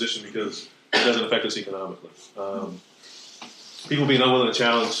have that position because it doesn't affect us economically. People being unwilling to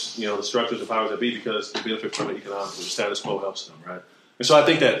challenge, the structures and powers that be because they benefit from it economically. The status quo helps them, right? And so I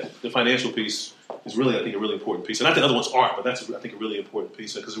think that the financial piece is really, a really important piece. And I think the other ones aren't, but that's, I think, a really important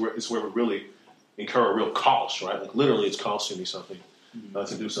piece because it's where we really incur a real cost, right? Like literally it's costing me something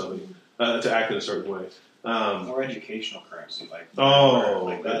to do something, to act in a certain way. Or educational currency,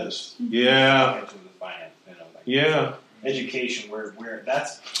 goodness. Yeah. Yeah. Education, where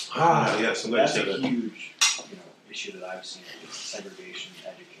that's yes, that's a huge issue that I've seen. It's segregation in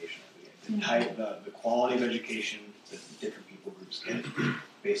education. The type, the quality of education that different people groups get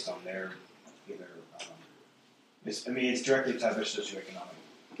based on their either. It's directly tied to their socioeconomic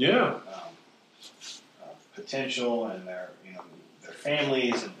potential and their their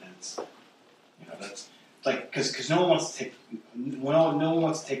families and it's, like because no one wants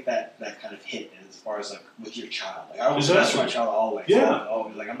to take that kind of hit as far as like with your child. Like I always best for my child always. Yeah.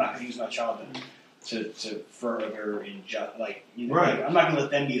 Always. Like I'm not going to use my child to further like Right. like, I'm not going to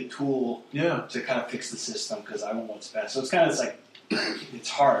let them be a tool Yeah. to kind of fix the system because I want what's best. So it's kind of like it's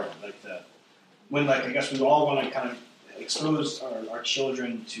hard like when like I guess we all want to kind of expose our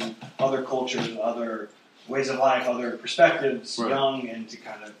children to other cultures, other ways of life, other perspectives, Right. young, and to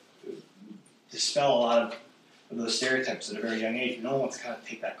kind of dispel a lot of those stereotypes at a very young age. No one wants to kind of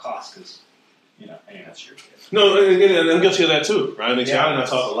take that cost because, anyway, that's your kid. No, and I'm guilty of that too, right? I mean, Yeah. Tiana and I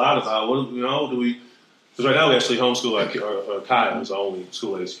talk a lot about do we? Because right now we actually homeschool our Kyle, who's the only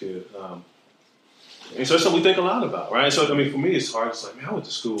school-age kid, and so it's something we think a lot about, right? So I mean, for me, it's hard. It's like, man, I went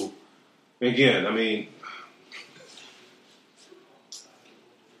to school. And again, I mean,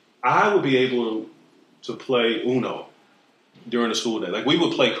 I would be able to play Uno during the school day. Like, we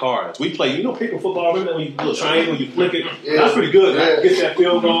would play cards. We play, pick a football. Remember that when you do a triangle, you flick it? Yeah. That's pretty good. Yeah. I could get that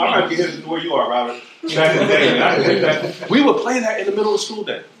field goal. I might get hit where you are, Robert. Back in the day. I could hit that. We would play that in the middle of the school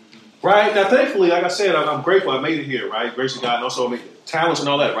day. Right? Now, thankfully, like I said, I'm grateful I made it here, right? Grace of God, and also talents and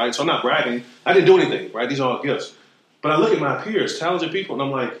all that, right? So I'm not bragging. I didn't do anything, right? These are all gifts. But I look at my peers, talented people, and I'm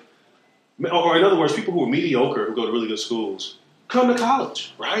like, or in other words, people who are mediocre, who go to really good schools, come to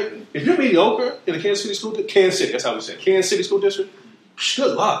college, right? If you're mediocre in the Kansas City school district, Kansas City, that's how we say it, Kansas City school district,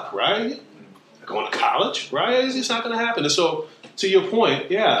 good luck, right? Going to college, right? It's not going to happen. And so, to your point,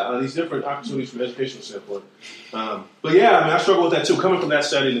 these different opportunities from an educational standpoint. But yeah, I mean, I struggle with that too, coming from that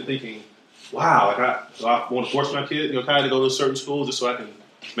setting and thinking, wow, I want to force my kid, kind of to go to a certain school just so I can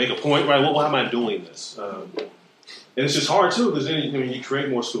make a point, right? Why am I doing this? And it's just hard too, because then you create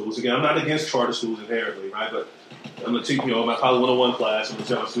more schools. Again, I'm not against charter schools inherently, right? But I'm going to teach, my Poly 101 class, I'm going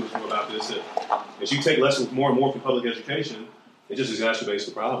to tell my students more about this, that as you take lessons more and more from public education, it just exacerbates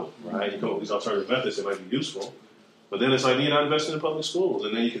the problem, right? You come up with these alternative methods that might be useful, but then it's like, you're not investing in public schools,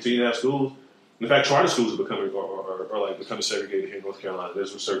 and then you continue to have schools. In fact, charter schools are becoming segregated here in North Carolina.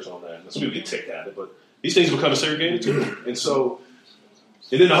 There's research on that. And some people get ticked at it, but these things are becoming segregated too. And so,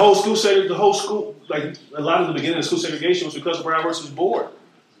 and then the whole school, like a lot of the beginning of school segregation was because of Brown versus Board.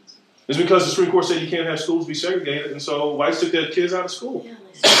 It's because the Supreme Court said you can't have schools be segregated, and so whites took their kids out of school.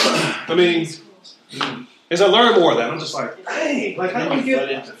 I mean, as I learn more of that, I'm just like, hey, like how do we get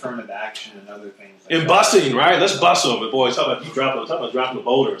into affirmative action and other things? And busing, right? Let's bus them. And boys, talk about dropping a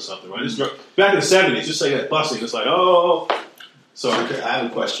boulder or something, right? Back in the 70s, just say that busing. It's like, oh. So Okay, I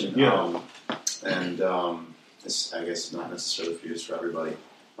have a question. Yeah. This, I guess, not necessarily for you, it's for everybody.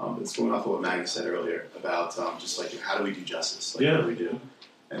 It's going off of what Maggie said earlier about just like, how do we do justice? Like, what do we do?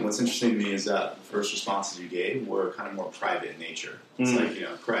 And what's interesting to me is that the first responses you gave were kind of more private in nature. It's like,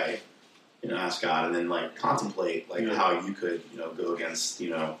 pray, ask God, and then like contemplate like how you could, go against,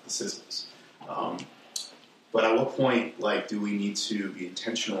 the systems. But at what point, like, do we need to be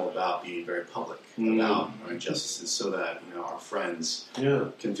intentional about being very public about our injustices so that, our friends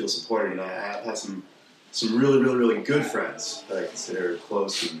can feel supported? And I've had some really, really, really good friends that I consider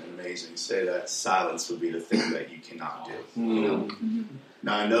close and amazing say that silence would be the thing that you cannot do.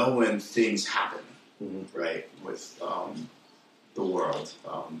 Now, I know when things happen, right, with the world,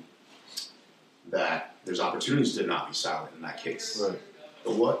 that there's opportunities to not be silent in that case. Right.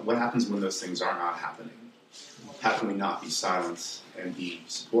 But what happens when those things are not happening? How can we not be silent and be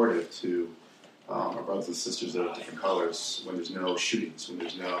supportive to our brothers and sisters that are of different colors when there's no shootings, when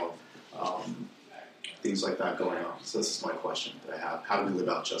there's no things like that going on? So this is my question that I have. How do we live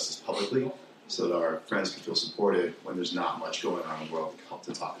out justice publicly so that our friends can feel supported when there's not much going on in the world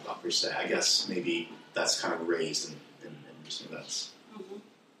to talk about per se? I guess maybe that's kind of raised in recent events.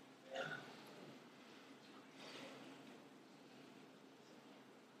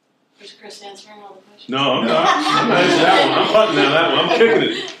 Is Chris answering all the questions? No, I'm not. I'm not answering that one. I'm punting now that one. I'm kicking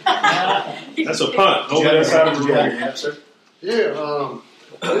it. That's a punt. Over that side of the room. Answer? Yeah,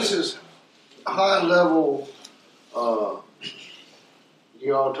 this is high level.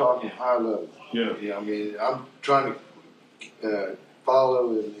 You all talking high level. Yeah. I mean, I'm trying to follow,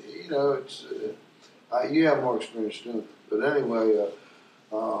 and it's you have more experience doing it. But anyway,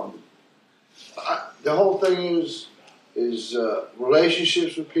 the whole thing is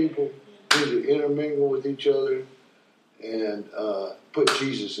relationships with people need to intermingle with each other and put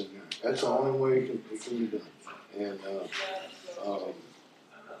Jesus in there. That's the only way it can be done. And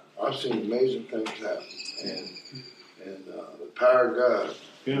I've seen amazing things happen, and the power of God,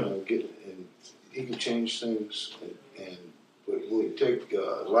 and He can change things. And what will take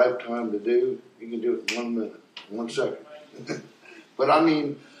a lifetime to do, He can do it in 1 minute, 1 second. But I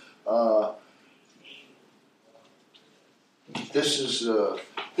mean, this is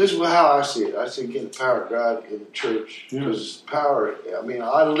this is how I see it. I see getting the power of God in the church because power. I mean,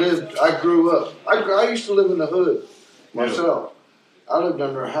 I grew up. I used to live in the hood myself. I lived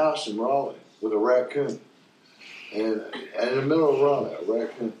under a house in Raleigh with a raccoon, and in the middle of Raleigh, a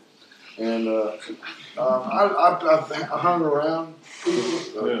raccoon. And I've hung around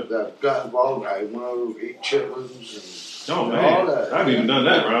people that got involved. I went over to eat chitlins and oh man, all that. I haven't even done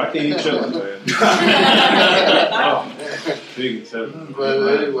that, bro. I can't eat chitlins, man. Big chitlins. But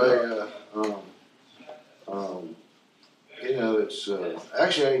anyway, you know, it's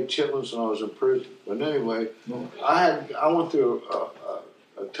actually I ate chitlins when I was in prison. But anyway, I went through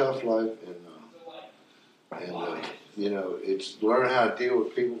a tough life, and you know, it's learning how to deal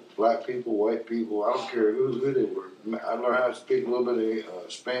with people, black people, white people. I don't care who they were. I learned how to speak a little bit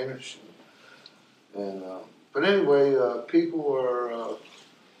of Spanish, and but anyway, people are,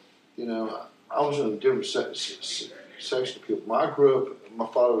 you know, I was in a different section of people. When I grew up, my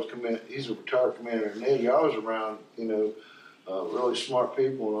father was he's a retired commander in the Navy. I was around, you know, really smart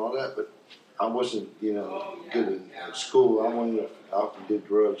people and all that, but I wasn't, you know, good in school. I went out and did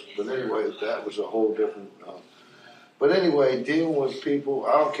drugs. But anyway, that was a whole different. But anyway, dealing with people,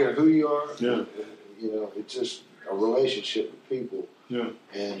 I don't care who you are. Yeah. You know, it's just a relationship with people. Yeah.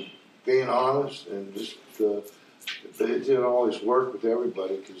 And being honest and just it didn't always work with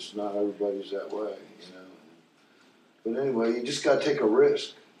everybody because not everybody's that way, you know. But anyway, you just got to take a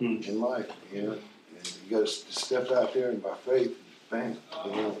risk in life, you know. And you got to step out there and by faith, bang,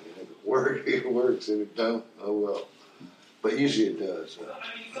 you know. And if it works, it works. If it don't, oh well. But usually it does.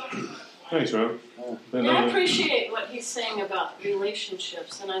 Thanks, Rob. Yeah, I appreciate what he's saying about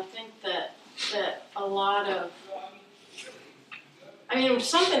relationships, and I think that a lot of, I mean,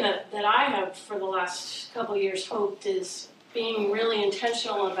 something that I have for the last couple of years hoped is being really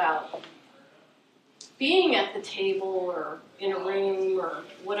intentional about being at the table or in a room or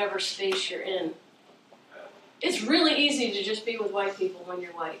whatever space you're in. It's really easy to just be with white people when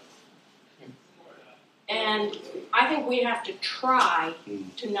you're white. And I think we have to try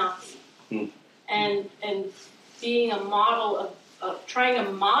to not be. And being a model of trying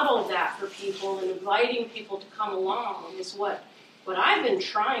to model that for people and inviting people to come along is what I've been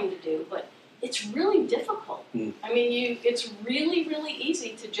trying to do, but it's really difficult. I mean, it's really, really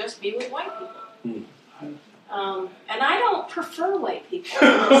easy to just be with white people. And I don't prefer white people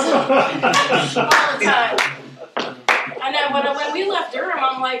all the time. And then when we left Durham,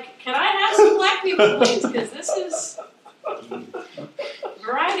 I'm like, can I have some black people, please? Because this is...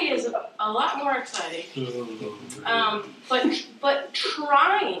 variety is a lot more exciting. But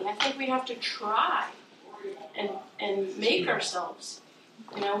trying, I think we have to try and make ourselves.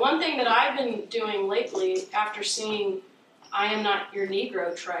 You know, one thing that I've been doing lately after seeing I Am Not Your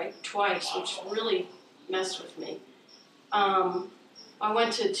Negro twice, which really messed with me. I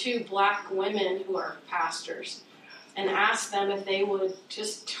went to 2 black women who are pastors and asked them if they would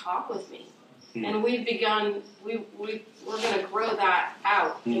just talk with me. And we've begun, we're going to grow that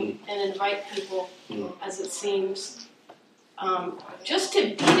out and invite people, as it seems, just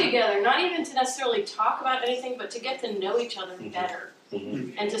to be together, not even to necessarily talk about anything, but to get to know each other better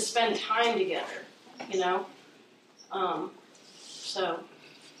and to spend time together, you know? So,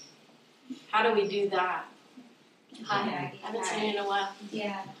 how do we do that? Hi, I haven't seen you in a while.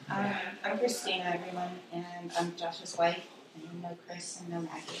 Yeah, I'm Christina, everyone, and I'm Josh's wife, and I know Chris and know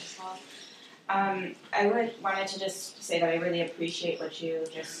Maggie as well. I wanted to just say that I really appreciate what you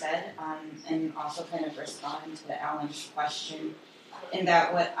just said, and also kind of respond to Alan's question, in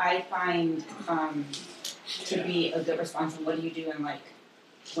that what I find to be a good response, and what do you do in, like,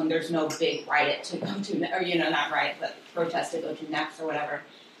 when there's no big riot to go to, or, you know, not riot, but protest to go to next or whatever,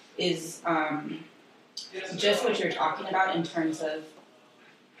 is just what you're talking about in terms of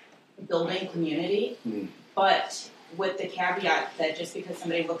building community, but with the caveat that just because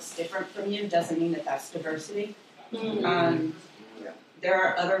somebody looks different from you doesn't mean that that's diversity. There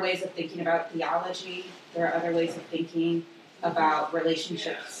are other ways of thinking about theology. There are other ways of thinking about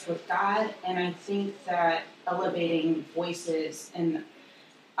relationships with God. And I think that elevating voices and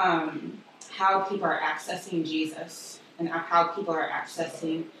how people are accessing Jesus and how people are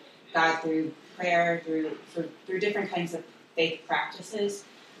accessing God through prayer, through different kinds of faith practices.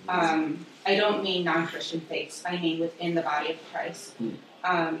 I don't mean non-Christian faiths. I mean within the body of Christ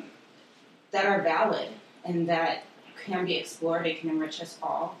that are valid and that can be explored. It can enrich us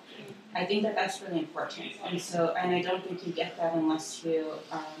all. I think that that's really important. And I don't think you get that unless you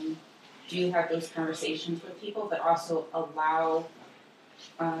do have those conversations with people, but also allow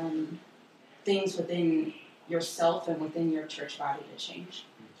things within yourself and within your church body to change.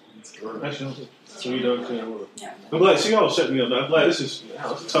 Actually, so you don't I'm glad. See, y'all setting me up. I'm glad it's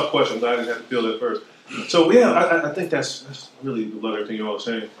a tough question. I'm glad I didn't have to feel that first. So yeah, I think that's really love everything you all are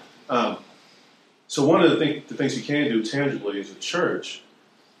saying. So one of the things we can do tangibly as a church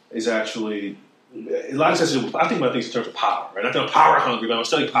is actually a lot of times I think about things in terms of power, right? I think I'm power hungry, but I'm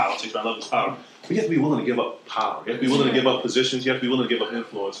studying politics, but I love this power. But you have to be willing to give up power. You have to be willing to give up positions. You have to be willing to give up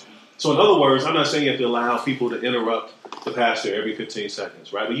influence. So in other words, I'm not saying you have to allow people to interrupt the pastor every 15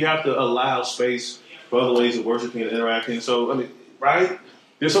 seconds, right? But you have to allow space for other ways of worshiping and interacting. So, I mean, right?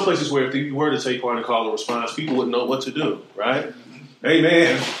 There's some places where if you were to take part in call and response, people wouldn't know what to do, right? Hey,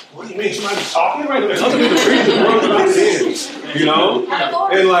 man, what do you mean? Somebody's talking right there? Other people preach the word about it, you know?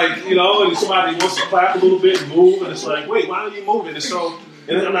 And like, you know, and somebody wants to clap a little bit and move, and it's like, wait, why are you moving? And so,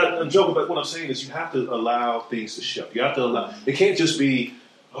 and I'm joking, but what I'm saying is you have to allow things to shift. You have to allow, it can't just be,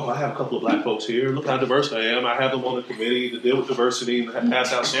 oh, I have a couple of black folks here. Look how diverse I am. I have them on the committee to deal with diversity and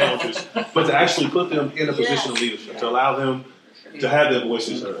pass out sandwiches. But to actually put them in a position of leadership, to allow them to have their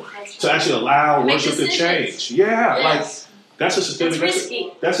voices heard, to actually allow worship to change. Yeah, like that's a systemic.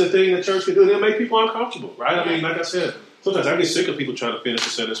 That's the thing the church can do. It'll make people uncomfortable, right? I mean, like I said, sometimes I get sick of people trying to finish a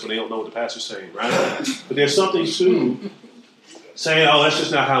sentence when they don't know what the pastor's saying, right? But there's something to saying, oh, that's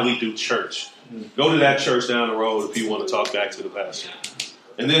just not how we do church. Go to that church down the road if you want to talk back to the pastor.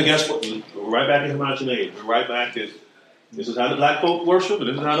 And then guess what? We're right back in homogeneity. We're right back at this is how the black folk worship, and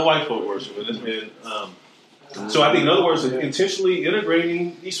this is how the white folk worship. So I think, in other words, intentionally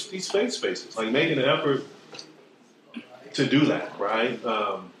integrating these faith spaces, like making an effort to do that, right?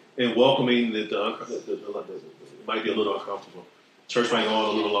 And welcoming that the might be a little uncomfortable. Church might go on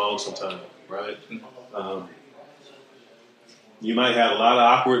a little long sometimes, right? You might have a lot of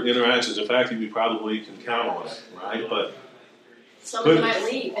awkward interactions. In fact, you probably can count on it, right? But some of them might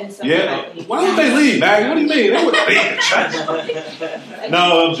leave, and some might leave. Why would they leave, Maggie? What do you mean? They wouldn't leave the church.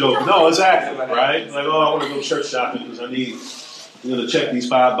 No, I'm joking. No, exactly, right? Like, oh, I want to go church shopping because I need to check these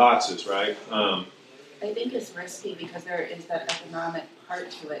 5 boxes, right? I think it's risky because there is that economic part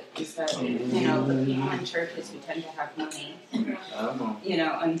to it. Is that the people in churches who tend to have money,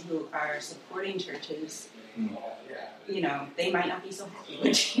 and who are supporting churches, they might not be so happy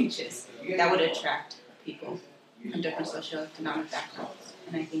with changes. That would attract people from different socioeconomic backgrounds,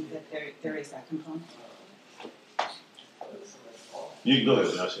 and I think that there is that component. You can go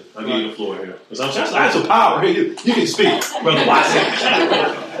ahead, Ashley. I'll give you the floor here. Because I have some power. You can speak, Brother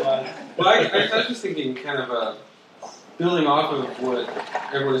Watson. Well, I was just thinking kind of building off of what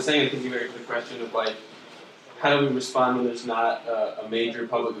everyone is saying, thinking back to the question of, like, how do we respond when there's not a major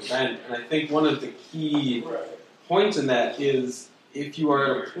public event? And I think one of the key points in that is if you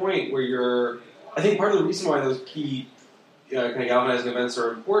are at a point where I think part of the reason why those key kind of galvanizing events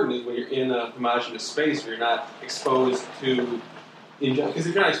are important is when you're in a homogenous space where you're not exposed to injustice. Because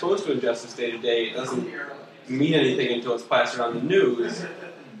if you're not exposed to injustice day to day, it doesn't mean anything until it's plastered on the news.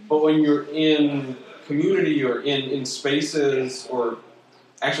 But when you're in community or in spaces or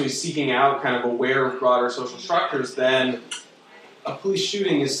actually seeking out, kind of aware of broader social structures, then a police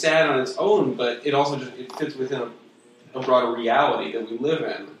shooting is sad on its own, but it also it fits within a broader reality that we live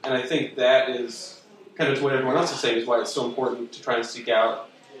in. And I think that is kind of to what everyone else is saying is why it's so important to try and seek out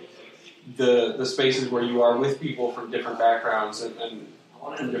the spaces where you are with people from different backgrounds and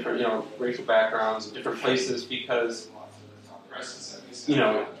from different racial backgrounds and different places because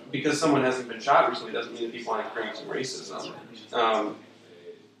someone hasn't been shot recently doesn't mean that people aren't experiencing racism.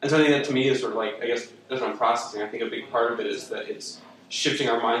 And so I think that to me is sort of like, I guess, that's what I'm processing. I think a big part of it is that it's shifting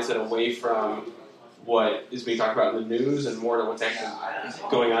our mindset away from what is being talked about in the news and more to what's actually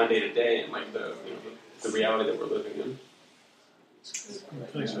going on day to day and like the reality that we're living in.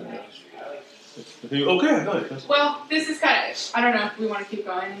 Thanks, man. Okay, go ahead. Well, this is kind of, I don't know if we want to keep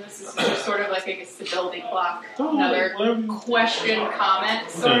going. This is just sort of like, I guess, the building block. Another question, comment,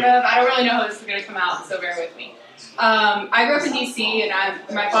 sort of. I don't really know how this is going to come out, so bear with me. I grew up in D.C., and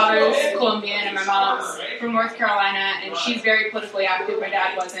my father's Colombian, and my mom's from North Carolina, and she's very politically active. My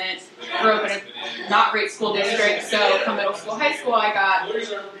dad wasn't. Grew up in a not great school district, so come middle school, high school, I got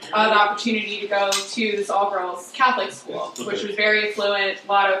the opportunity to go to this all-girls Catholic school, which was very affluent, a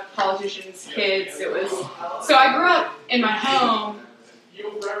lot of politicians' kids. So I grew up in my home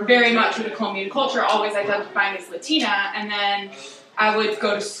very much with the Colombian culture, always identifying as Latina, and then I would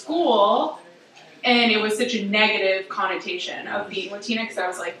go to school, and it was such a negative connotation of being Latina because I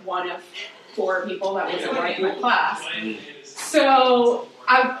was like one of 4 people that wasn't white in my class. So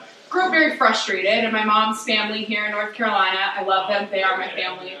I grew up very frustrated, and my mom's family here in North Carolina, I love them, they are my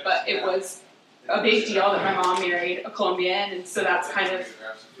family, but it was a big deal that my mom married a Colombian, and so that's kind of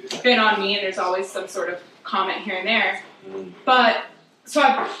been on me, and there's always some sort of comment here and there. But so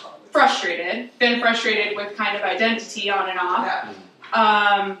I've been frustrated with kind of identity on and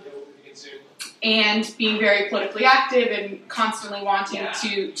off, and being very politically active and constantly wanting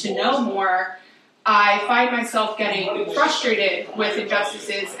to know more. I find myself getting frustrated with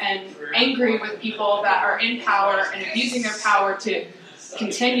injustices and angry with people that are in power and abusing their power to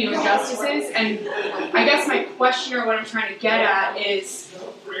continue injustices. And I guess my question, or what I'm trying to get at, is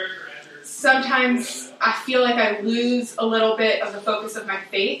sometimes I feel like I lose a little bit of the focus of my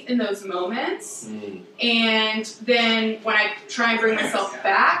faith in those moments. And then when I try and bring myself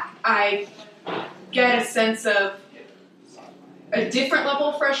back, I get a sense of a different level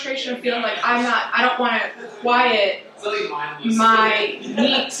of frustration, of feeling like I don't want to quiet my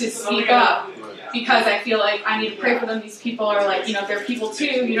need to speak up because I feel like I need to pray for them. These people are like, they're people too,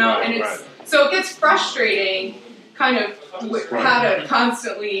 and so it gets frustrating kind of how to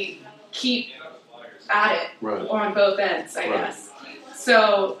constantly keep at it on both ends, I guess.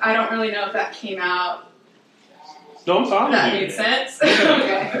 So I don't really know if that came out. No, I'm fine. That made sense.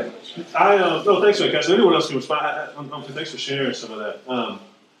 Okay. No, thanks for that, Cass. Anyone else can respond? Thanks for sharing some of that.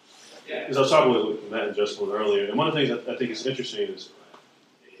 As I was talking with Matt and Justin earlier, and one of the things I think is interesting is,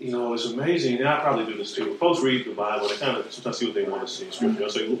 it's amazing, and I probably do this too. When folks read the Bible, they kind of sometimes see what they want to see in Scripture. They'll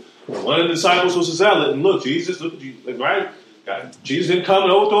say, one of the disciples was a zealot, and look at Jesus, right? Jesus didn't come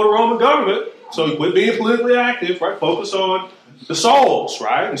and overthrow the Roman government, so he quit being politically active, right? Focus on the souls,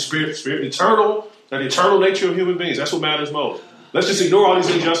 right? And spirit, eternal. The eternal nature of human beings. That's what matters most. Let's just ignore all these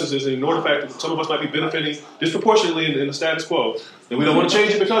injustices and ignore the fact that some of us might be benefiting disproportionately in the status quo. And we don't want to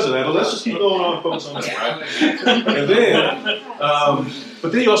change it because of that. But let's just keep going on and focus on that, right? And then,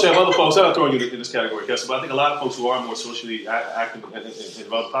 but then you also have other folks that are throwing you in this category, Kessler. But I think a lot of folks who are more socially active and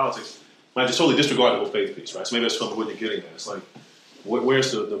involved in politics might just totally disregard the whole faith piece, right? So maybe that's some of what you're getting at. It's like,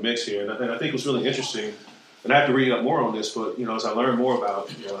 where's the mix here? And I think what's really interesting, and I have to read up more on this, but, as I learn more about,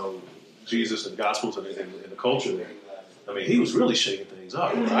 Jesus and the Gospels and the culture there, I mean, he was really shaking things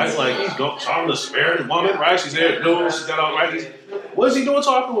up, right? Like, he's talking to the Samaritan woman, right? She's there, she's got all right. What is he doing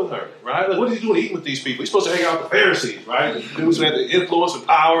talking with her, right? Like, what is he doing eating with these people? He's supposed to hang out with the Pharisees, right? The dudes who had the influence and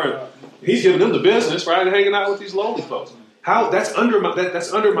power, and he's giving them the business, right? And hanging out with these lowly folks. How that's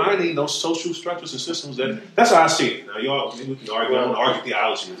undermining those social structures and systems. That's how I see it. Now, y'all, maybe we can argue. I don't want to argue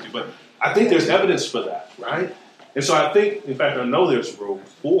theology with you, but I think there's evidence for that, right? And so I think, in fact, I know there's room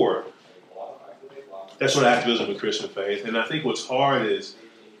for that sort of activism in Christian faith. And I think what's hard is,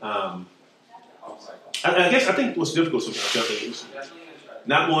 I think what's difficult sometimes is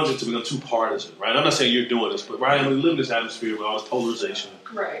not wanting to become too partisan, right? I'm not saying you're doing this, but right, we live in this atmosphere with all this polarization.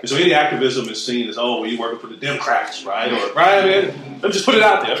 Right. And so any activism is seen as, you're working for the Democrats, right? Or, right? I mean, let me just put it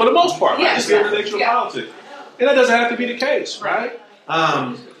out there. For the most part, right? It's the nature of politics. And that doesn't have to be the case, right?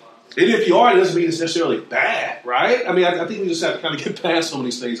 And if you are, it doesn't mean it's necessarily bad, right? I mean, I think we just have to kind of get past some of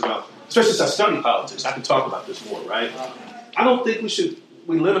these things about, especially since I study politics. I can talk about this more, right? I don't think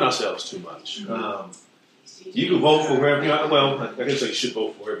we limit ourselves too much. You can vote for whoever you want. Well, I can say you should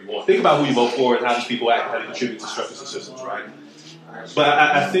vote for whoever you want. Think about who you vote for and how these people act, how they contribute to structures and systems, right? But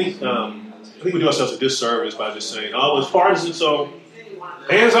I think we do ourselves a disservice by just saying, it's partisan, so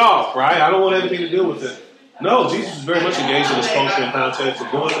hands off, right? I don't want anything to do with it. No, Jesus is very much engaged in this culture and context of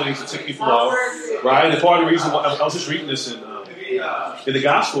doing things to tick people off, right? And part of the reason why I was just reading this in the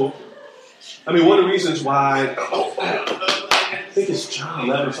Gospel. I mean, one of the reasons why I think it's John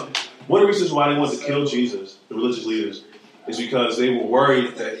 11 or something. One of the reasons why they wanted to kill Jesus, the religious leaders, is because they were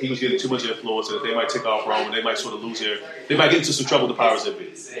worried that he was getting too much influence and that they might tick off Rome and they might sort of they might get into some trouble with the powers that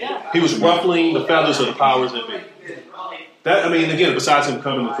be. He was ruffling the feathers of the powers that be. That, I mean, again, besides him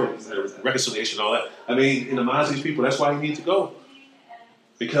coming for reconciliation and all that, I mean, in the minds of these people, that's why he needs to go.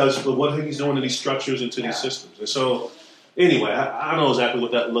 Because of what he's doing in these structures and to these systems. And so, anyway, I don't know exactly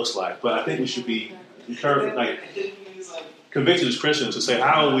what that looks like, but I think we should be convicted as Christians to say,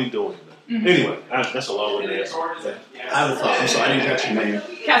 how are we doing that? Mm-hmm. Anyway, that's a long-winded answer. I have a thought. I'm sorry, I didn't catch your name.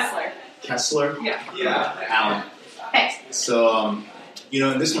 Kessler? Yeah. Alan. Hey. So,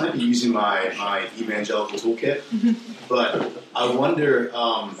 and this might be using my evangelical toolkit, but I wonder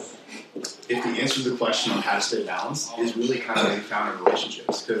if the answer to the question on how to stay balanced is really kind of like found in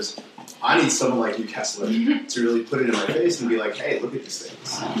relationships. Because I need someone like you, Kessler, to really put it in my face and be like, hey, look at these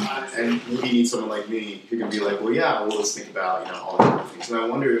things. And maybe you need someone like me who can be like, well, let's think about, all the different things. And I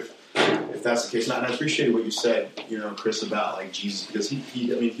wonder if that's the case. And I appreciated what you said, Chris, about like Jesus, because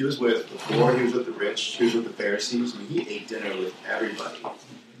he was with the poor, he was with the rich, he was with the Pharisees. I mean, he ate dinner with everybody.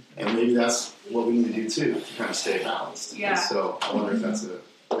 And maybe that's what we need to do too, to kind of stay balanced. Yeah. And so I wonder if that's a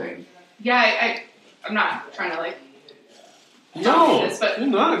thing. Yeah, I'm not trying to No, this, but you're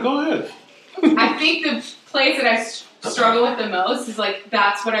not. Go ahead. I think the place that I struggle with the most is like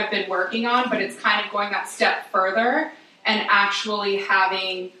that's what I've been working on, but it's kind of going that step further and actually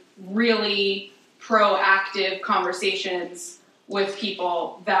having really proactive conversations with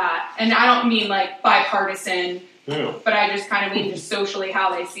people that, and I don't mean like bipartisan, but I just kind of mean just socially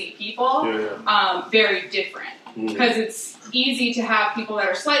how they see people, very different. Because it's easy to have people that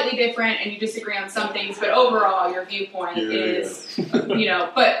are slightly different and you disagree on some things, but overall your viewpoint is, you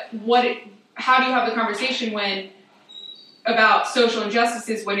know, but how do you have the conversation about social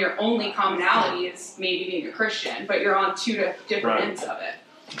injustices when your only commonality is maybe being a Christian, but you're on two different ends of it?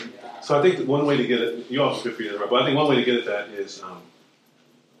 So I think one way to get it, you also feel free to interrupt, but I think one way to get at that is, so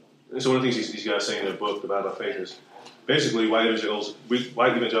one of the things these guys say in their book about our faith is, basically, white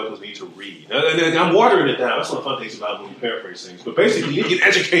evangelicals need to read. And I'm watering it down. That's one of the fun things about when you paraphrase things. But basically, you need to get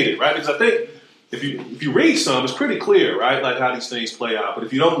educated, right? Because I think if you read some, it's pretty clear, right? Like how these things play out. But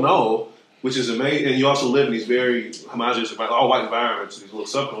if you don't know, which is amazing, and you also live in these very homogenous, all white environments, these little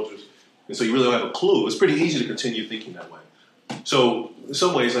subcultures, and so you really don't have a clue, it's pretty easy to continue thinking that way. So in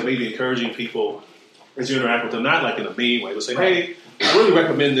some ways, like maybe encouraging people as you interact with them, not like in a mean way, but say, hey, I really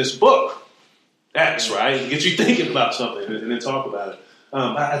recommend this book. X, right? Get you thinking about something and then talk about it.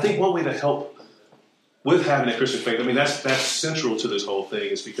 I think one way to help with having a Christian faith, I mean, that's central to this whole thing,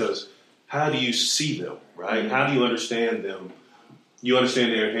 is because how do you see them, right? How do you understand them? You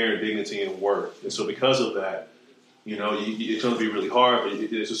understand their inherent dignity and worth. And so because of that, you know, it's going to be really hard,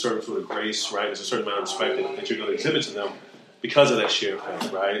 but there's a certain sort of grace, right? There's a certain amount of respect that you're going to exhibit to them because of that shared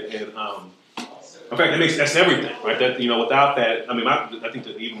faith, right? And in fact, that's everything, right? That, you know, without that, I mean, I think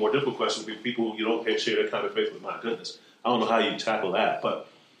the even more difficult question would be people who you don't share that kind of faith with. My goodness, I don't know how you tackle that, but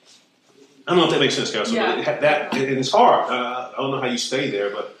I don't know if that makes sense, guys. So and it's hard. I don't know how you stay there,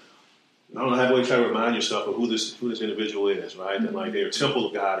 but I don't know how you try to remind yourself of who this individual is, right? And like they're a temple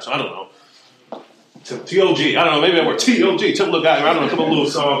of God, or so I don't know. TOG, I don't know. Maybe that word TOG, temple of God. Or I don't know. Come up with a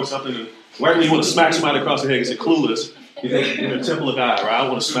little song or something. And right when you want to smack somebody across the head, it's clueless. You think you're a temple of God, right? I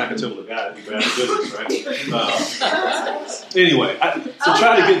want to smack a temple of God. That'd be bad goodness, right? Anyway, so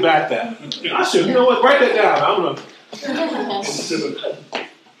try to get back that. I should, you know what? Write that down. I'm going to.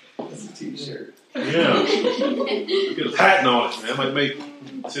 It's a t-shirt. Yeah. Get a patent on it, man. Might make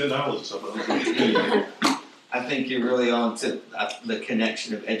 $10 or something. I think you're really on to the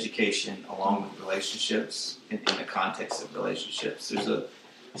connection of education along with relationships in the context of relationships. There's a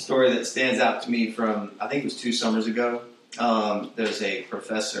story that stands out to me from, I think it was 2 summers ago. There's a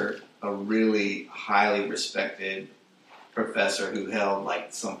professor, a really highly respected professor who held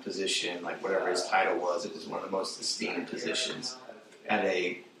like some position, like whatever his title was. It was one of the most esteemed positions at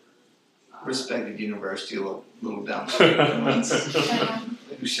a respected university, a little down the street from us,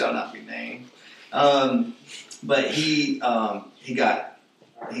 who shall not be named. But he got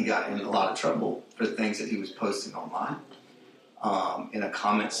in a lot of trouble for the things that he was posting online in a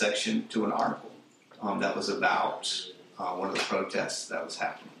comment section to an article that was about one of the protests that was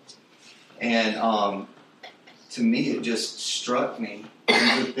happening. And to me, it just struck me,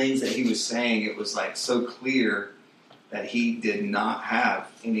 the things that he was saying, it was like so clear that he did not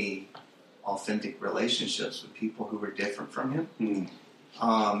have any authentic relationships with people who were different from him.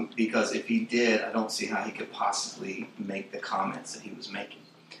 Because if he did, I don't see how he could possibly make the comments that he was making.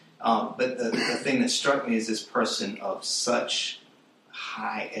 But the thing that struck me is this person of such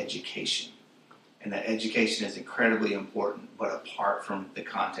high education. And that education is incredibly important, but apart from the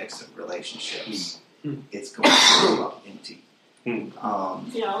context of relationships, it's going to go up empty.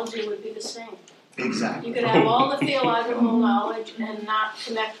 Theology would be the same. Exactly. You could have all the theological knowledge and not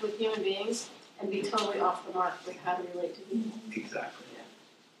connect with human beings and be totally off the mark with how to relate to people. Exactly.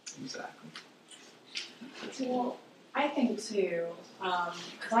 Exactly. Well, I think too,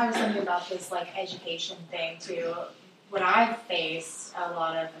 because I was thinking about this like education thing too. What I've faced a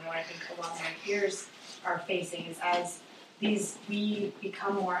lot of, and what I think a lot of my peers are facing, is as we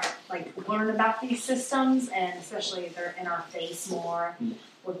become more like learn about these systems, and especially if they're in our face more,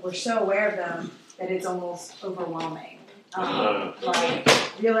 we're so aware of them that it's almost overwhelming. Like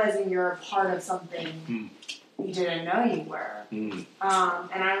realizing you're a part of something you didn't know you were. And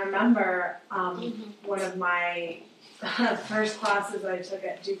I remember one of my first classes I took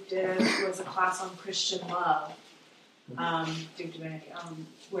at Duke Div was a class on Christian love. Duke Divinity,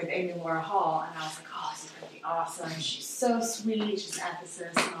 with Amy Laura Hall, and I was like, oh, this is going to be awesome. She's so sweet, she's an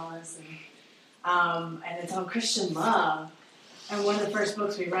ethicist and all this, and it's on Christian love. And one of the first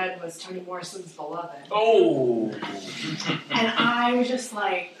books we read was Toni Morrison's Beloved. Oh! And I was just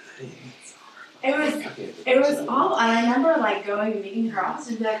like, It was all, and I remember like going and meeting her office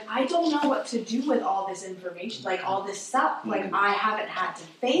and be like, I don't know what to do with all this information, like all this stuff. Like I haven't had to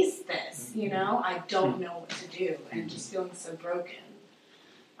face this, you know. I don't know what to do, and just feeling so broken.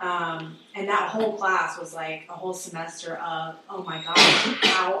 And that whole class was like a whole semester of, oh my God,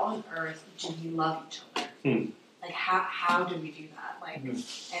 how on earth do we love each other? Like how do we do that? Like, and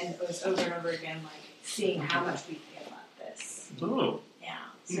it was over and over again, like seeing how much we feel about this. Oh. Yeah.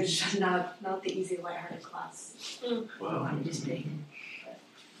 So it's just not the easy, lighthearted class. Wow. I'm just being.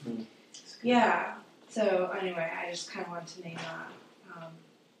 Yeah. So anyway, I just kind of wanted to name that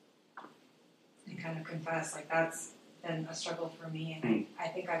and kind of confess, like that's been a struggle for me, and I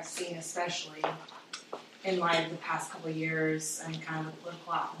think I've seen, especially in light of the past couple of years and kind of the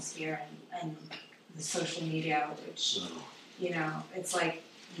political atmosphere and the social media, which you know, it's like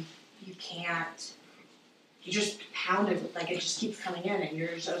you can't. You just pound it, like it just keeps coming in, and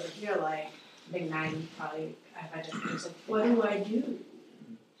you're just over here like, I think Maggie probably, I've had different things like, what do I do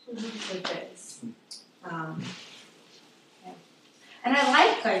with this? Yeah. And I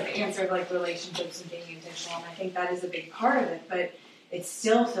like the answer of like relationships and being intentional, and I think that is a big part of it, but it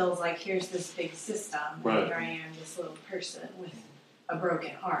still feels like here's this big system, and here I am, this little person with a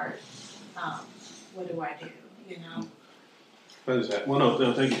broken heart. What do I do, you know? What is that? Well,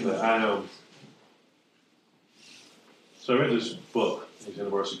 no, thank you for that. So I read this book, it's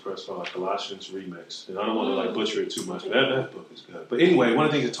University Press, called Colossians Remix, and I don't want to like butcher it too much, but that book is good. But anyway, one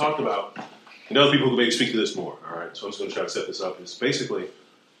of the things it talked about, and other people who maybe speak to this more, all right? So I'm just going to try to set this up. Is basically,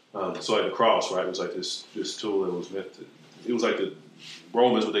 so like the cross, right? It was like this tool that was meant to, it was like the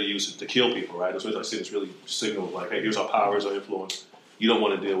Romans, what they used to kill people, right? It was like this really signaled like, hey, here's our power, here's our influence. You don't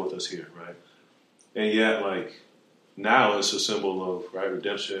want to deal with us here, right? And yet, like, now it's a symbol of, right,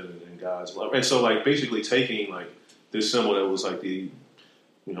 redemption and God's love. And so, like, basically taking, like, this symbol that was like the,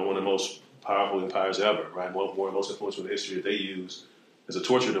 you know, one of the most powerful empires ever, right? One of the most influential in history that they used as a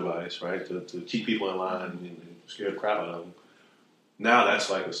torture device, right? To keep people in line and scare the crap out of them. Now that's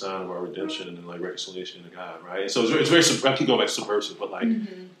like a sign of our redemption and like reconciliation to God, right? And so it's very, I keep going back to subversive, but like,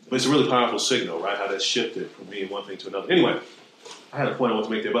 but it's a really powerful signal, right? How that shifted from being one thing to another. Anyway, I had a point I want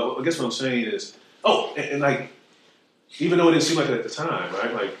to make there, but I guess what I'm saying is, and like, even though it didn't seem like it at the time,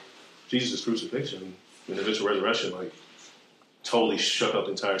 right? Like, Jesus' crucifixion and eventual resurrection, like, totally shook up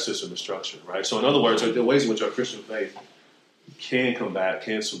the entire system and structure, right? So in other words, there are ways in which our Christian faith can combat,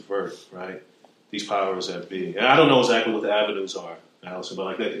 can subvert, right, these powers that be. And I don't know exactly what the avenues are, Allison,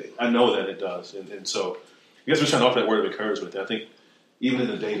 but like I know that it does. And so I guess we're trying to offer that word of encouragement. I think even in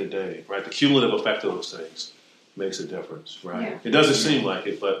the day-to-day, right, the cumulative effect of those things makes a difference, right? Yeah. It doesn't seem like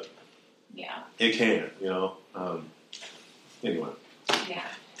it, but it can, you know. Anyway. Yeah,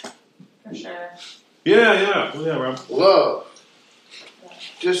 for sure. Yeah, Rob. Love.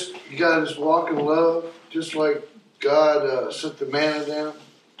 Just, you gotta just walk in love, just like God set the manna down,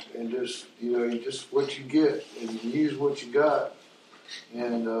 and just, you know, just what you get, and you use what you got,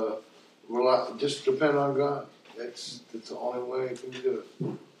 and just depend on God. That's the only way I can do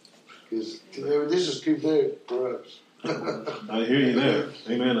it. Because this is too big for us. I hear you there.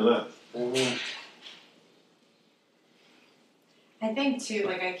 Amen to that. Amen. I think too,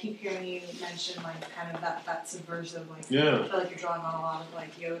 like I keep hearing you mention like kind of that subversive, like I feel like you're drawing on a lot of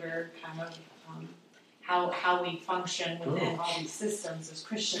like Yoder kind of how we function within all these systems as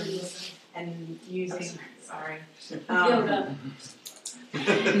Christians and using Yoda.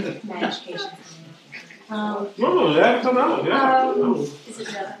 My education. That come out.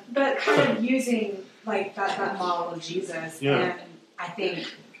 But kind of using like that model of Jesus, and I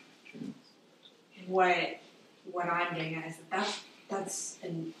think what I'm getting at is that's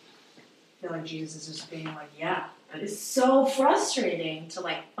and I feel like Jesus is just being like, but it's so frustrating to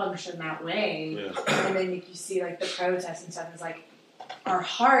like function that way. Yeah. And then you see like the protests and stuff. It's like our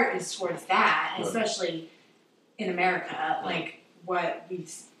heart is towards that, and especially in America, like what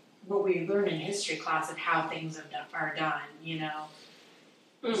we learn in history class of how things are done. You know,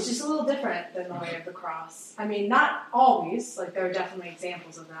 it's just a little different than the way of the cross. I mean, not always. Like there are definitely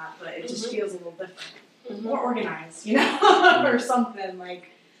examples of that, but it just feels a little different. More organized, you know, or something like.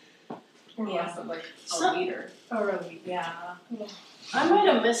 Like a leader. Or a leader, yeah. I might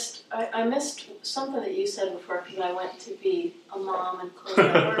have missed. I missed something that you said before because I went to be a mom and closed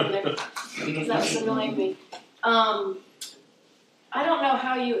my word there because that was annoying me. I don't know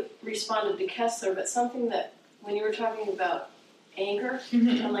how you responded to Kessler, but something that when you were talking about anger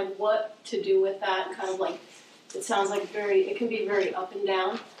and like what to do with that, kind of like it sounds like it can be very up and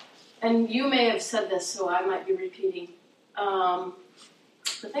down. And you may have said this, so I might be repeating.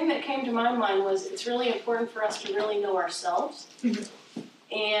 The thing that came to my mind was it's really important for us to really know ourselves.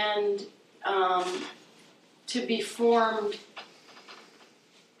 And to be formed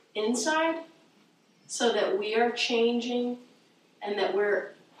inside, so that we are changing and that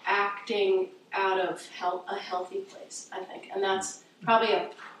we're acting out of a healthy place, I think. And that's probably a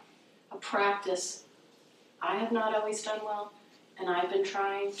practice I have not always done well, and I've been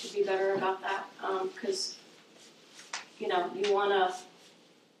trying to be better about that, because, you want to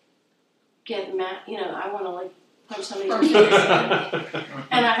get mad, I want to, punch somebody in the face,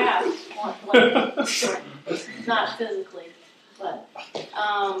 and I have, not physically, but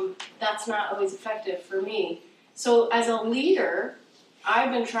that's not always effective for me. So as a leader,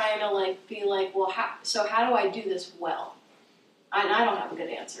 I've been trying to be well, how do I do this well? And I don't have a good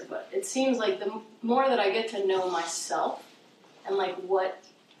answer, but it seems like the more that I get to know myself and what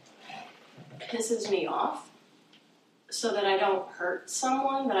pisses me off, so that I don't hurt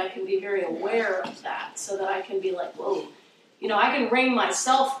someone, that I can be very aware of that, so that I can be whoa, I can rein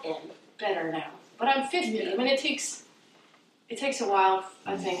myself in better now. But I'm 50. Yeah. I mean, it takes a while,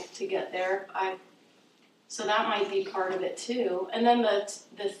 I think, to get there. So that might be part of it too. And then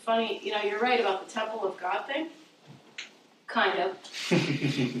the funny, you're right about the temple of God thing. Kind of.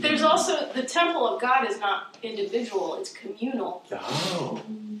 There's also, the temple of God is not individual, it's communal. Oh.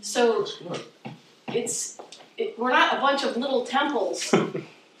 So we're not a bunch of little temples.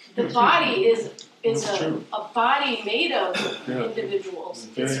 The body is a body made of individuals.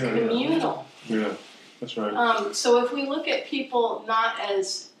 It's communal. Yeah, that's right. So if we look at people not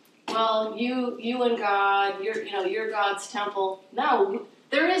as, well, you and God, you're God's temple. No,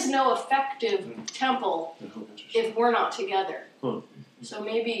 there is no effective temple if we're not together. Huh. So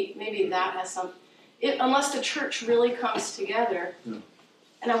maybe that has some. Unless the church really comes together. Yeah.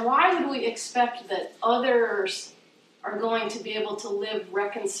 And why would we expect that others are going to be able to live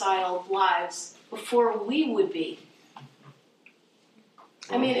reconciled lives before we would be?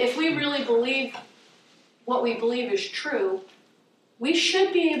 I mean, if we really believe what we believe is true, we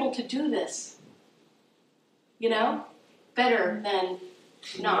should be able to do this. Better than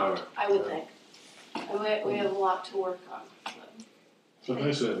not, I would think. And we have a lot to work on. So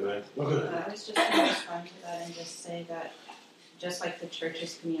thanks for that, man. Okay. I was just going to respond to that and just say that just like the church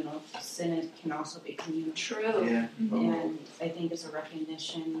is communal, sin can also be communal. True. Yeah. And I think it's a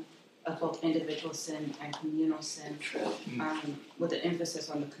recognition of both individual sin and communal sin. True. With an emphasis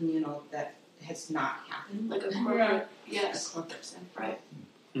on the communal that has not happened. Like a corporate, A corporate sin. Right.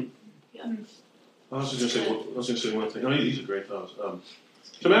 Yeah. I was just going to say one thing. These are great thoughts.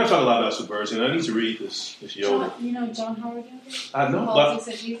 So man, I've talked a lot about subversion. I need to read this Yoda. John Howard Yoder? I know. Politics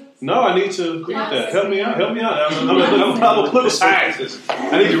of Jesus? No, I need to read that. Help me out. I'm a political scientist.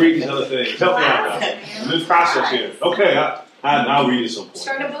 I need to read these other things. Help me out. I'm in process here. Okay, I'll read it some point.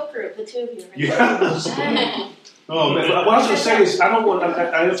 Start a book group, the two of you. Right? Yeah. Oh man, what I was going to say is I don't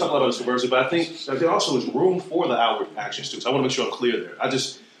talk a lot about subversive, but I think there also is room for the outward actions too. So I want to make sure I'm clear there. I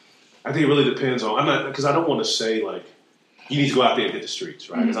think it really depends on. Because I don't want to say you need to go out there and hit the streets,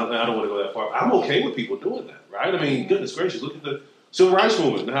 right? Because I don't want to go that far. I'm okay with people doing that, right? I mean, goodness gracious, look at the civil rights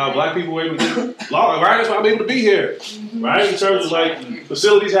movement and how black people were able to get law, right? That's why I'm able to be here, right? In terms of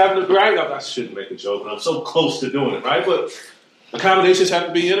facilities having to, right? I shouldn't make a joke, but I'm so close to doing it, right? But accommodations have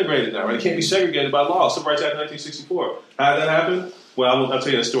to be integrated now, right? It can't be segregated by law. Civil Rights Act of 1964. How did that happen? Well, I'll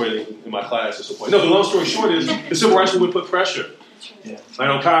tell you that story in my class at some point. No, the long story short is the civil rights movement put pressure. Yeah. Like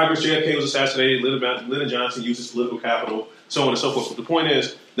on Congress, JFK was assassinated, Lyndon Johnson used his political capital, so on and so forth. But the point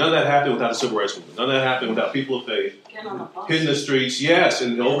is, none of that happened without the civil rights movement. None of that happened without people of faith hitting the streets. Yes,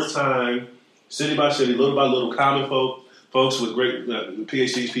 and over time, city by city, little by little, common folks with great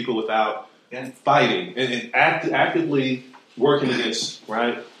PhDs, people without, fighting and actively working against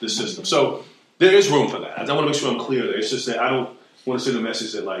the system. So there is room for that. I want to make sure I'm clear there. It's just that I don't want to send a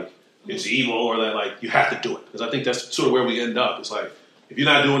message that it's evil or that you have to do it, because I think that's sort of where we end up. It's if you're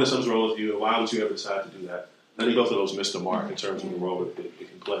not doing it, something's wrong with you. Why would you ever decide to do that? I think both of those missed the mark in terms of the role it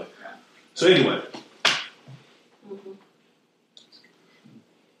can play. So anyway.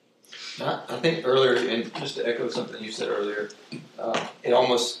 I think earlier, and just to echo something you said earlier, it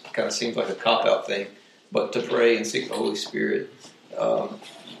almost kind of seems like a cop-out thing, but to pray and seek the Holy Spirit.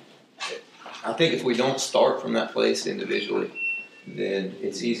 I think if we don't start from that place individually, then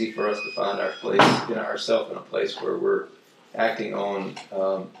it's easy for us to find our place, ourselves in a place where we're acting on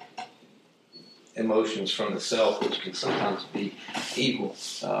emotions from the self, which can sometimes be evil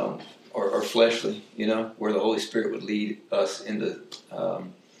or fleshly, where the Holy Spirit would lead us into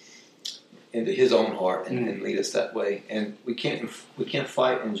His own heart and lead us that way. And we can't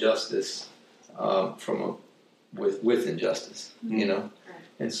fight injustice with injustice,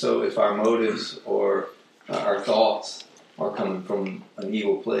 And so if our motives or our thoughts are coming from an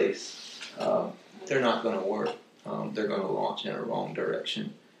evil place, they're not going to work. They're going to launch in a wrong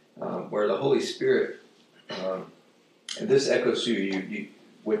direction. Where the Holy Spirit, and this echoes to you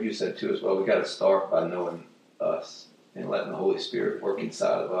what you said too as well. We got to start by knowing us and letting the Holy Spirit work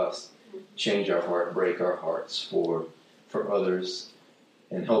inside of us, change our heart, break our hearts for others,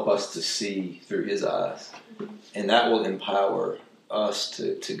 and help us to see through His eyes. And that will empower us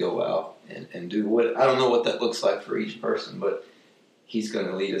to go out and do what, I don't know what that looks like for each person, but He's going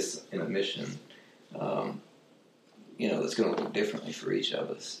to lead us in a mission, that's going to look differently for each of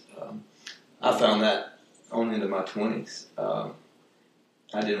us. I found that on into my 20s.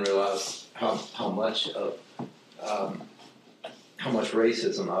 I didn't realize how much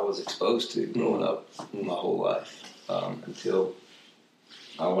racism I was exposed to growing up my whole life, until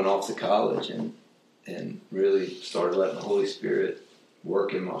I went off to college and really started letting the Holy Spirit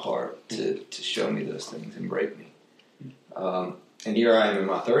work in my heart to show me those things and break me. And here I am in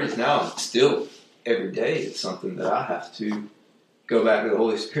my 30s now, and still every day it's something that I have to go back to the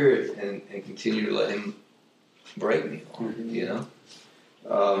Holy Spirit and continue to let Him break me,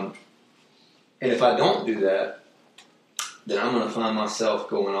 and if I don't do that, then I'm going to find myself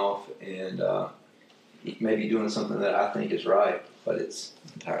going off and maybe doing something that I think is right, but it's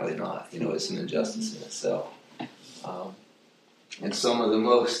entirely not. It's an injustice in itself. And some of the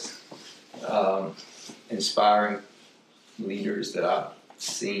most inspiring leaders that I've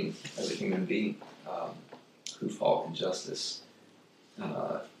seen as a human being who fought injustice,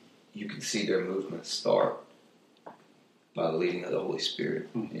 you can see their movements start by the leading of the Holy Spirit,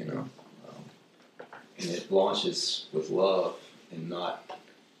 and it launches with love and not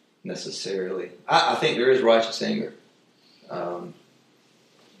necessarily. I think there is righteous anger,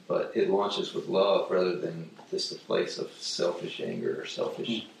 but it launches with love rather than just a place of selfish anger or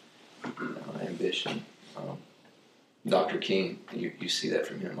selfish ambition. Dr. King, you see that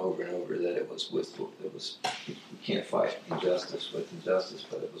from him over and over, that it was you can't fight injustice with injustice,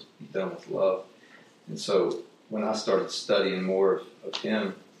 but it was done with love. And so when I started studying more of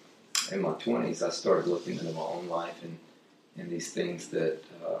him in my 20s, I started looking into my own life and these things that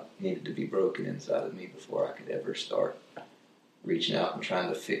needed to be broken inside of me before I could ever start reaching out and trying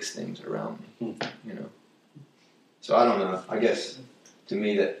to fix things around me, So I don't know. I guess to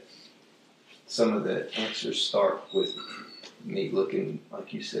me that some of the answers start with me looking,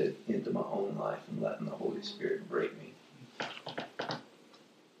 like you said, into my own life and letting the Holy Spirit break me.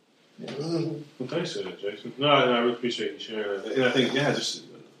 Yeah. Well, thanks for that, Jason. No, I really appreciate you sharing that. And I think, just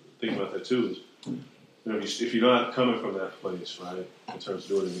thinking about that too, is, if you're not coming from that place, right, in terms of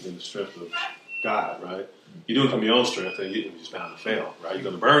doing it in the strength of God, right, you're doing it from your own strength, and you're just bound to fail, right? You're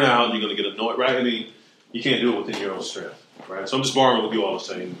going to burn out, you're going to get annoyed, right? I mean, you can't do it within your own strength, right? So I'm just borrowing what you all are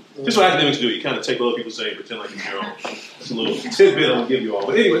saying. This is what academics do. You kind of take what other people say and pretend like it's your own. That's a little tidbit I'm going to give you all.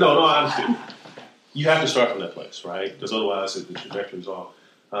 But anyway, no, honestly, you have to start from that place, right? Because otherwise the trajectory is off.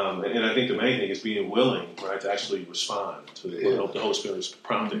 And I think the main thing is being willing, right, to actually respond to what the Holy Spirit is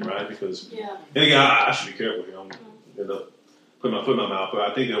prompting, right? Because, and again, I should be careful here. I'm going to put my foot in my mouth, but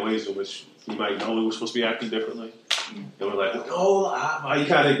I think there are ways in which we might know we were supposed to be acting differently. And we're like, you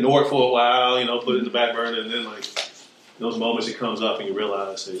kind of ignore it for a while, put it in the back burner, and then, like, those moments it comes up and you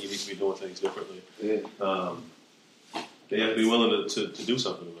realize that you need to be doing things differently. They have to be willing to do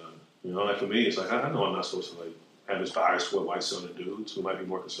something about it. Like for me, it's like, I know I'm not supposed to, like, have this bias toward white southern dudes who might be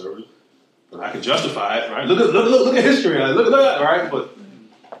more conservative, but I can justify it, right? Look at history, look at that, right? But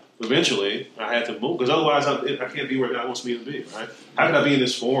eventually, I had to move because otherwise, I can't be where God wants me to be, right? How can I be in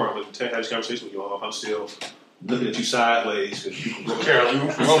this forum and have this conversation with you all if I'm still looking at you sideways because you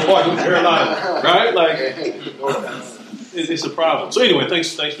from North Carolina, right? Like, it's a problem. So anyway,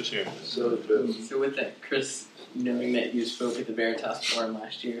 thanks for sharing this. So with that, Chris. Knowing that you spoke at the Veritas Forum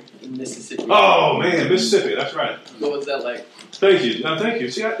last year in Mississippi. Oh man, Mississippi, that's right. What was that like? Thank you. No, thank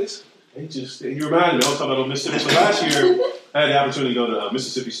you. See, you reminded me. I was talking about Mississippi. So last year, I had the opportunity to go to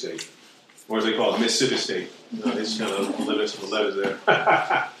Mississippi State, or as they call it, Mississippi State. It's kind of limited to the letters there.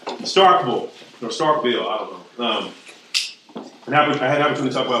 Starkville, or Starkville, I don't know. And I had the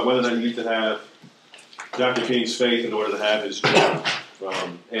opportunity to talk about whether or not you need to have Dr. King's faith in order to have his job.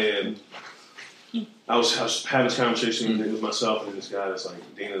 And I was having this conversation with myself and this guy that's like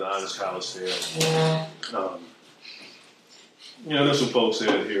dean of the honors college there. There's some folks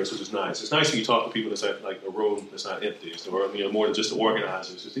there here, which is nice. It's nice when you talk to people that's at like a room that's not empty. It's more than just the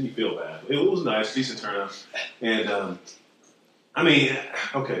organizers. Just then you feel bad. It was nice, decent turnout. And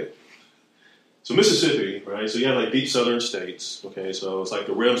okay. So Mississippi, right? So you have like deep southern states. Okay, so it's like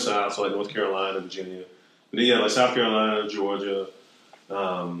the rim south, so like North Carolina, Virginia. But then you have like South Carolina, Georgia,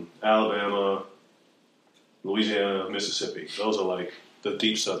 Alabama, Louisiana, Mississippi. Those are like the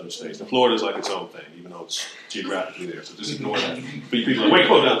deep southern states. And Florida's like its own thing, even though it's geographically there. So just ignore that. People are like, wait,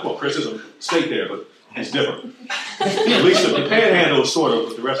 come on, Chris, there's a state there, but it's different. At least the panhandle is sort of,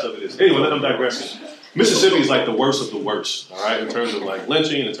 but the rest of it is. Anyway, I'm digressing. Mississippi is like the worst of the worst, all right, in terms of like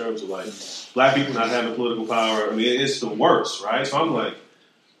lynching, in terms of like black people not having political power. I mean, it's the worst, right? So I'm like,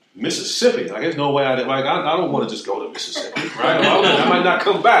 Mississippi, like there's no way I don't want to just go to Mississippi, right? I might not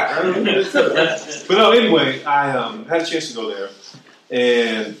come back. Right? But no, anyway, I had a chance to go there,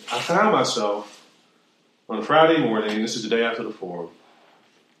 and I found myself on a Friday morning, this is the day after the forum,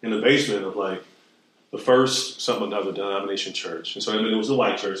 in the basement of like the first something another denomination church. And so I mean, it was a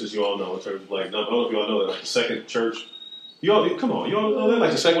white church, as you all know, in terms of like, I don't know if you all know that, like the second church. You all know that?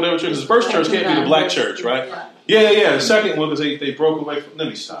 Like the second whatever church. The first church can't be the black church, right? Yeah. The second one, because they broke away from, let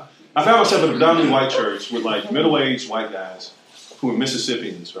me stop. I found myself in a predominantly white church with like middle-aged white guys who were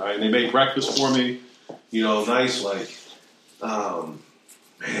Mississippians, right? And they made breakfast for me, nice like, man,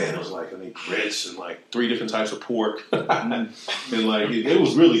 it was like, I think grits and like 3 different types of pork. And like, it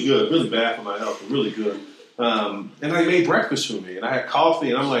was really good, really bad for my health, but really good. And they made breakfast for me, and I had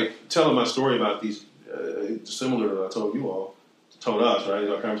coffee, and I'm like telling my story about these, similar to what I told us, right?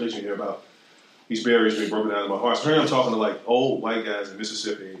 Our conversation here about these barriers being broken down in my heart. So here I'm talking to like old white guys in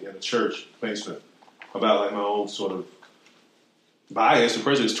Mississippi in a church basement about like my own sort of bias and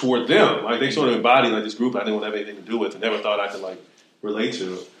prejudice toward them. Like they sort of embody like this group I didn't want to have anything to do with and never thought I could like relate to.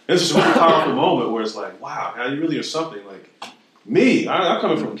 And it's just a very powerful moment where it's like, wow, now you really are something like me. I'm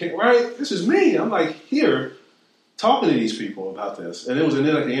coming from, right? This is me. I'm like here talking to these people about this. And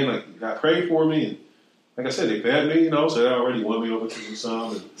then at the end, like God prayed for me, and like I said, they fed me, so they already won me over to do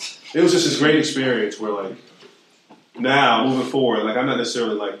some. And it was just this great experience where, like, now moving forward, like I'm not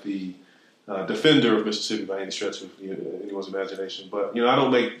necessarily like the defender of Mississippi by any stretch of anyone's imagination, but I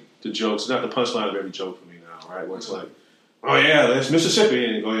don't make the jokes. It's not the punchline of every joke for me now, right? Where it's like, oh yeah, that's Mississippi,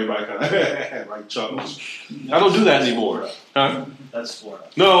 and everybody kind of like chuckles. I don't do that anymore. Huh? That's Florida.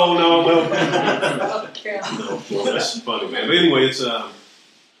 No, that's funny, man. But anyway, it's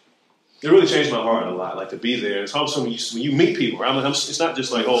it really changed my heart a lot, like to be there. It's also when you meet people, right? It's not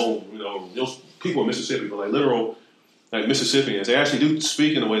just like, those people in Mississippi, but like literal, like Mississippians. They actually do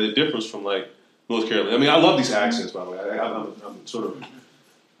speak in a way that differs from like North Carolina. I mean, I love these accents, by the way. I'm sort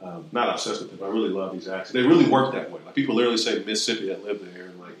of not obsessed with them, but I really love these accents. They really work that way. Like people literally say Mississippi that live there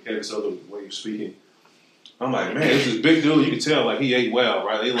and like have this other way of speaking. I'm like, man, this is big dude. You can tell like he ate well,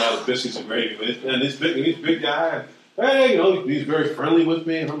 right? They ate a lot of biscuits and gravy. And this big guy. Hey, he's very friendly with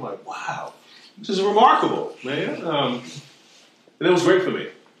me, and I'm like, wow, this is remarkable, man. And it was great for me.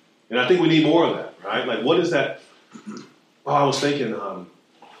 And I think we need more of that, right? Like, what is that? Oh, I was thinking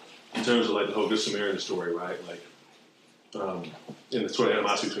in terms of like the whole Good Samaritan story, right? Like, in the sort of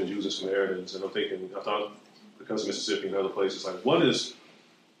animosity between Jews and Samaritans, and I thought because of Mississippi and other places, like, what is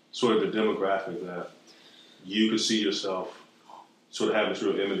sort of the demographic that you could see yourself sort of having this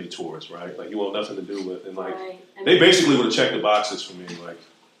real enmity towards, right? Like you want nothing to do with, and like they basically would have checked the boxes for me, like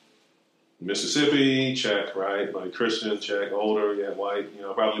Mississippi, check, right? Like Christian, check, older, yeah, white,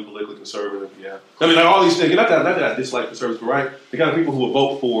 probably politically conservative, yeah. I mean, like all these things. Not that I dislike conservatives, but right? The kind of people who will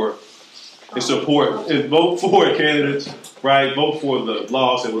vote for and support and vote for candidates, right? Vote for the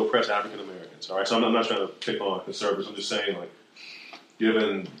laws that will oppress African Americans. All right, so I'm not trying to pick on conservatives. I'm just saying, like,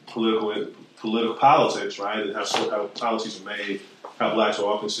 given political politics, right, and how policies are made. How blacks are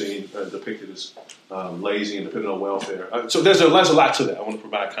often seen depicted as lazy and dependent on welfare. So there's a lot to that. I want to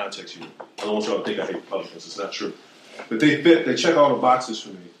provide context here. I don't want y'all to think I hate Republicans. It's not true. But they check all the boxes for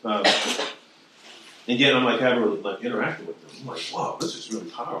me. And yet I'm like having like interacting with them. I'm like, wow, this is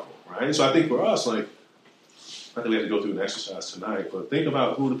really powerful, right? And so I think for us, like, I think we have to go through an exercise tonight, but think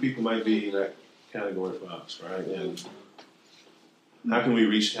about who the people might be in that category for us, right? And how can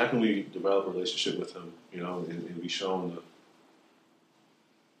we develop a relationship with them, and be shown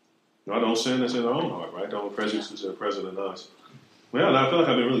don't sin that's in our own heart, right? Don't prejudices that are present in us. Well, I feel like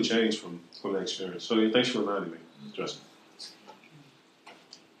I've been really changed from that experience. So thanks for reminding me, Justin.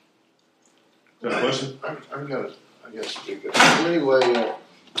 Got a question? I guess speak up. Anyway,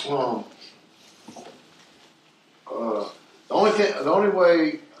 the only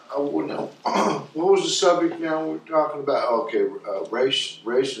way I would know. What was the subject now we're talking about? Okay, race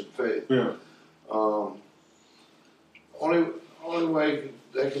and faith. Yeah. Only way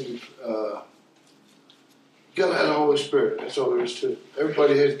that can be. Gotta have the Holy Spirit. That's all there is to it.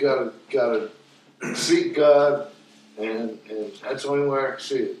 Everybody has got to seek God, and that's the only way I can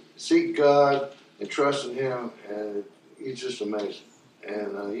see it. Seek God and trust in Him, and He's just amazing.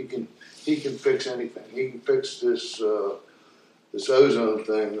 And He can fix anything. He can fix this ozone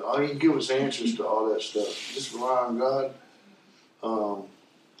thing. He can give us answers to all that stuff. Just rely on God.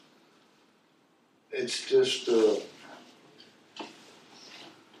 it's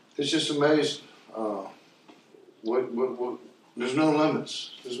just amazing. What? There's no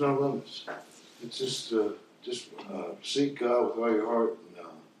limits. There's no limits. It's just seek God with all your heart, and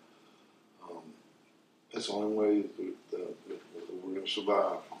that's the only way that we're going to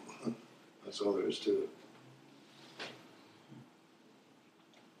survive. That's all there is to it.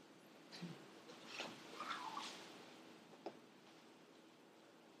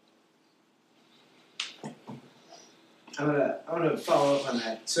 I'm gonna follow up on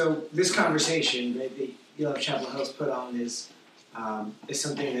that. So this conversation that Love Chapel Hill's put on is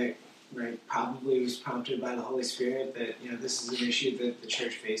something that probably was prompted by the Holy Spirit. That this is an issue that the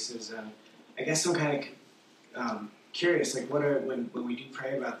church faces. I guess I'm kind of curious. Like, what are when we do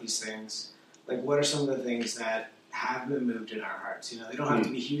pray about these things? Like, what are some of the things that have been moved in our hearts? They don't have to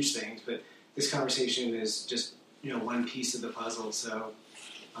be huge things, but this conversation is just one piece of the puzzle. So,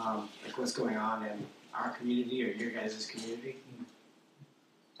 like, what's going on in our community or your guys' community?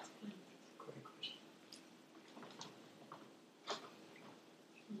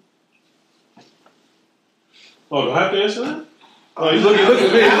 Oh, do I have to answer that? Oh, you look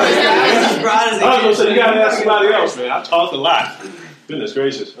at me. As broad as I was going to say, you got to ask somebody else, man. I talked a lot. Goodness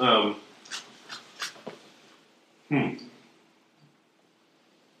gracious. I'd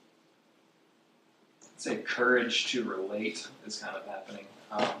say courage to relate is kind of happening.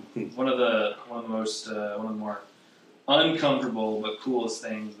 One of the more uncomfortable but coolest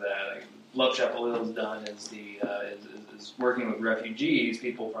things that Love Chapel Hill has done is is working with refugees,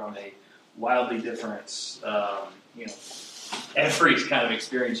 people from a wildly different, every kind of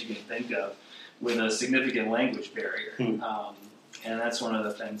experience you can think of, with a significant language barrier. And that's one of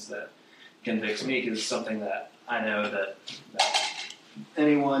the things that convicts me, because it's something that I know that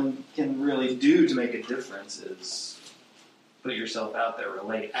anyone can really do to make a difference is put yourself out there,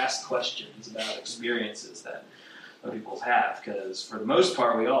 relate, ask questions about experiences that other people have, because for the most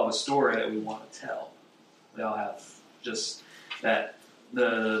part we all have a story that we want to tell. We all have just that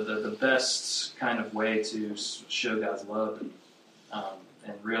the best kind of way to show God's love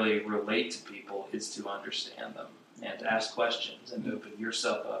and really relate to people is to understand them and to ask questions and to open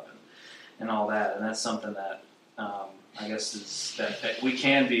yourself up and all that. And that's something that I guess is that we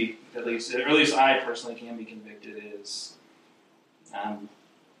can be, or at least I personally can be convicted is I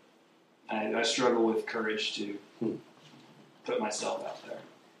struggle with courage to put myself out there,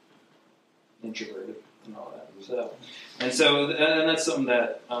 introverted and all that. And that's something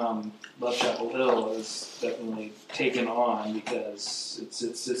that Love Chapel Hill has definitely taken on, because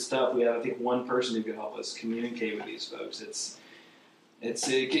it's tough. We have, I think, one person who could help us communicate with these folks.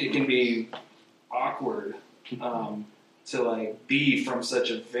 It can be awkward to be from such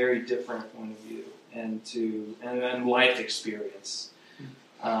a very different point of view and life experience.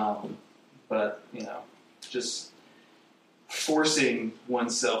 But just forcing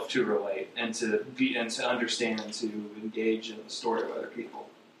oneself to relate and to understand and to engage in the story of other people.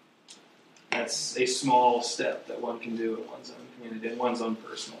 That's a small step that one can do in one's own community, in one's own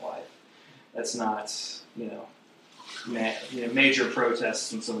personal life. That's not, major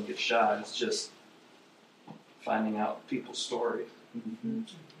protests when someone gets shot. It's just finding out people's story. Mm-hmm.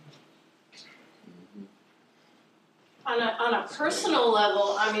 On a personal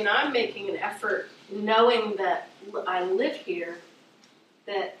level, I'm making an effort, knowing that I live here,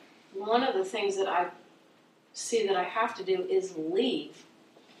 that one of the things that I see that I have to do is leave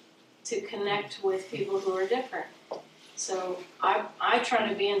to connect with people who are different. So I try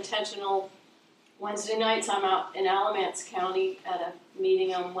to be intentional. Wednesday nights I'm out in Alamance County at a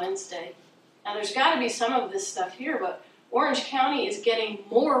meeting on Wednesday. Now there's got to be some of this stuff here, but Orange County is getting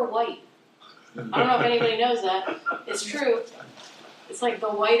more white. I don't know if anybody knows that. It's true. It's like the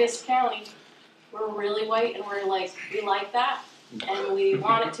whitest county. We're really white, and we like that, and we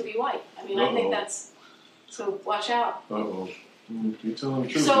want it to be white. I think that's, so watch out. Uh-oh. You're telling the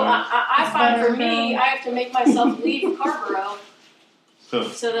truth. So I find for me, I have to make myself leave Carrboro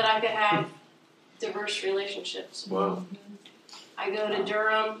so that I could have diverse relationships. Wow. I go to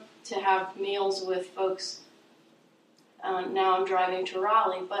Durham to have meals with folks. Now I'm driving to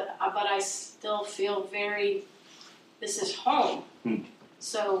Raleigh, but I still feel this is home.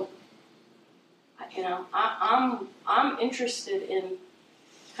 So, I'm interested in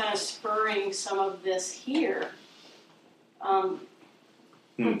kind of spurring some of this here. But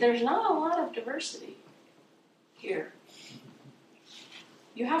there's not a lot of diversity here.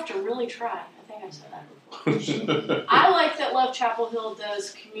 You have to really try. I think I said that before. I like that Love Chapel Hill does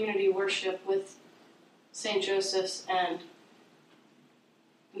community worship with St. Joseph's, and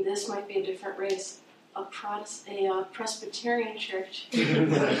this might be a different race, a Presbyterian church,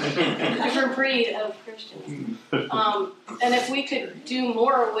 different breed of Christians. And if we could do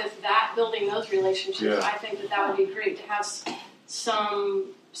more with that, building those relationships, I think that would be great to have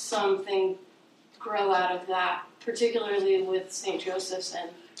something grow out of that, particularly with St. Joseph's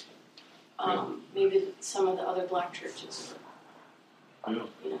and maybe some of the other black churches. You know,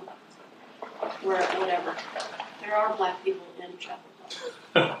 whatever. There are black people in Chapel Hill.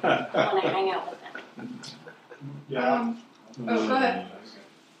 I want to hang out with them. Yeah. Oh, go ahead.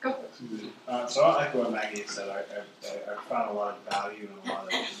 Go. So I like what Maggie said. I found a lot of value and a lot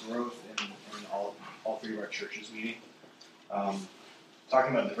of growth in all three of our churches meeting.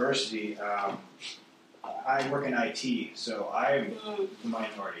 Talking about diversity, I work in IT, so I'm the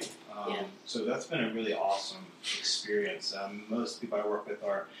minority. So that's been a really awesome experience. Most people I work with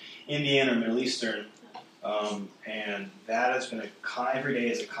are Indian or Middle Eastern, and that has been every day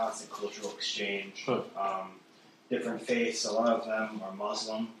is a constant cultural exchange. Different faiths, a lot of them are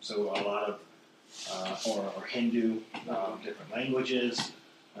Muslim, so a lot of, or Hindu, different languages,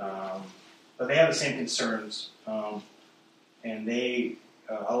 but they have the same concerns, and they,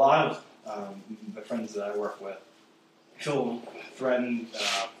 a lot of the friends that I work with feel threatened,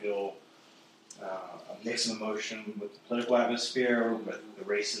 feel a mix of emotion with the political atmosphere, with the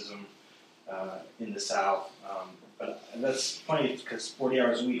racism in the South, but that's funny because 40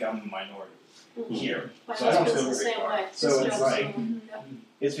 hours a week I'm a minority. Here, so I don't feel very far. So it's like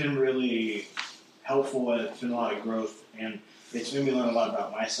it's been really helpful, and it's been a lot of growth, and it's made me learn a lot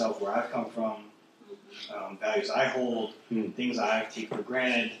about myself, where I've come from, values I hold, things I take for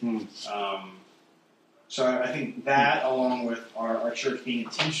granted. So I think that, along with our church being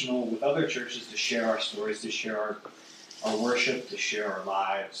intentional with other churches to share our stories, to share our worship, to share our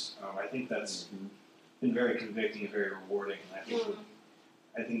lives, I think that's been very convicting and very rewarding. And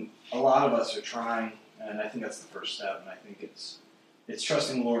I think a lot of us are trying, and I think that's the first step. And I think it's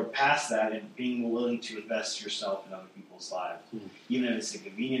trusting the Lord past that and being willing to invest yourself in other people's lives, even if it's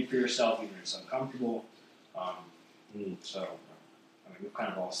inconvenient for yourself, even if it's uncomfortable. So, I mean, we've kind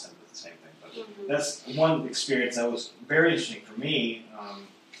of all said the same thing. But that's one experience that was very interesting for me.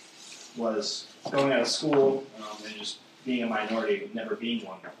 Was going out of school and just being a minority, never being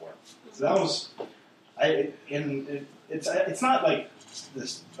one before. So that was, it's not like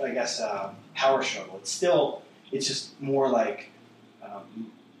this, I guess, power struggle. It's just more like,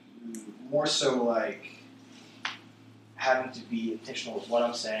 more so like having to be intentional with what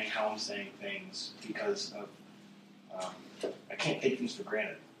I'm saying, how I'm saying things, because of, I can't take things for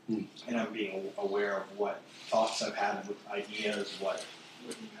granted. And I'm being aware of what thoughts I've had with ideas, what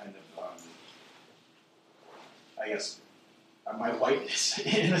kind of, I guess, my whiteness,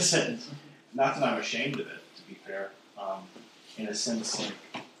 in a sense. Not that I'm ashamed of it, to be fair. In a sense,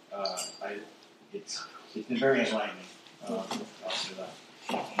 like, it's been very enlightening. I'll say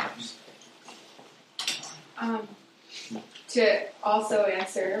that. To also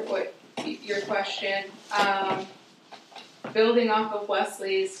answer your question, building off of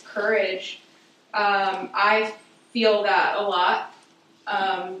Wesley's courage, I feel that a lot.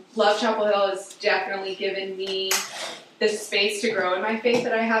 Love Chapel Hill has definitely given me the space to grow in my faith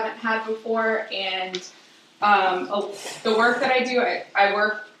that I haven't had before, and the work that I do, I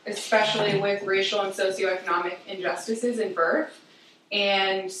work especially with racial and socioeconomic injustices in birth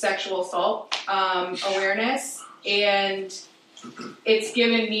and sexual assault awareness, and it's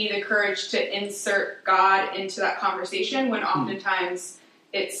given me the courage to insert God into that conversation when oftentimes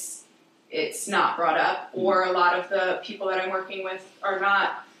it's not brought up, or a lot of the people that I'm working with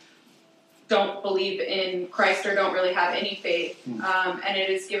don't believe in Christ or don't really have any faith, and it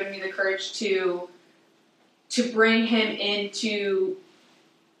has given me the courage to bring Him into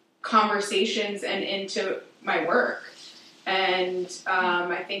conversations and into my work, and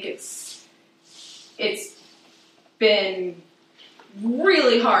I think it's been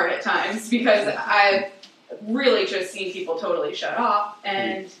really hard at times because I've really just seen people totally shut off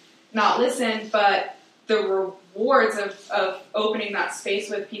and not listen, but the rewards of opening that space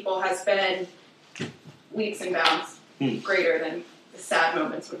with people has been leaps and bounds greater than the sad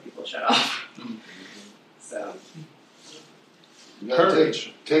moments when people shut off. So you gotta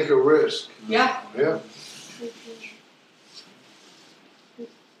take a risk. Yeah.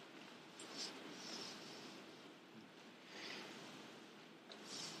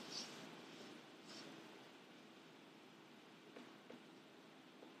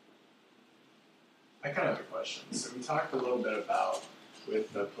 I kind of have a question. So we talked a little bit about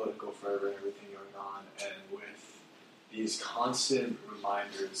with the political fervor and everything going on, and with these constant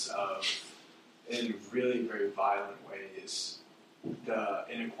reminders of, in really very violent ways, the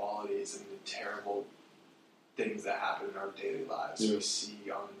inequalities and the terrible things that happen in our daily lives. We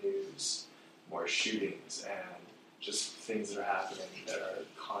see on the news more shootings and just things that are happening that are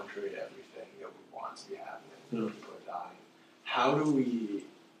contrary to everything that we want to be happening. People are dying. How do we,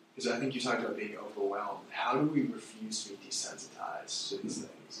 because I think you talked about being overwhelmed, how do we refuse to be desensitized to these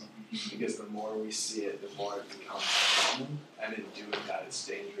things? Because the more we see it, the more it becomes common, and in doing that it's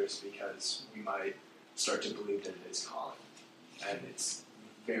dangerous because we might start to believe that it is common. And it's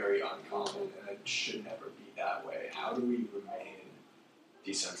very uncommon, and it should never be that way. How do we remain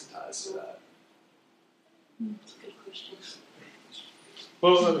desensitized to that? That's a good question.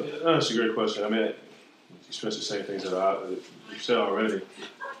 Well, that's a great question. I mean, you expressed the same things that you said already.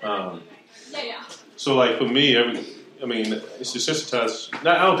 So, like, for me, it's desensitized.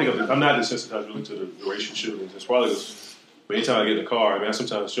 I don't think I'm not desensitized really to the racial shootings. It's probably just, anytime I get in the car, I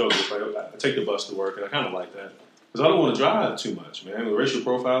sometimes joke, it's like, I take the bus to work, and I kind of like that. Because I don't want to drive too much, man. With racial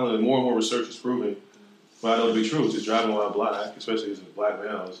profiling, and more research is proving, well, I know to be true, just driving while black, especially as a black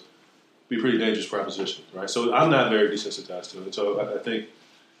male, is be a pretty dangerous proposition, right? So I'm not very desensitized to it. So I think,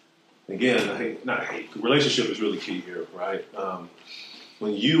 again, relationship is really key here, right?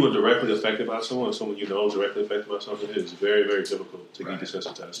 When you are directly affected by someone you know is directly affected by something, it is very, very difficult to be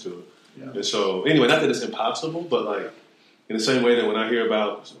desensitized to it. Yeah. And so, anyway, not that it's impossible, but like, in the same way that when I hear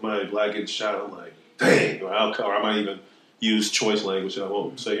about somebody black getting shot, I'm like, dang, or I might even use choice language that I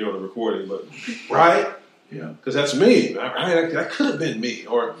won't say here on the recording, but, right? Yeah. Because that's me, right? That could have been me.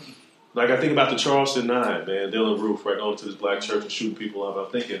 Or, like, I think about the Charleston 9, man, Dylan Roof, right, going to this black church and shooting people up.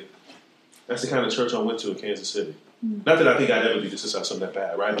 I'm thinking, that's the kind of church I went to in Kansas City. Mm-hmm. Not that I think I'd ever be desensitized something that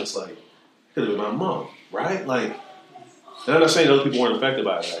bad, right? But it's like, it could have been my mom, right? Like, and I'm not saying other people weren't affected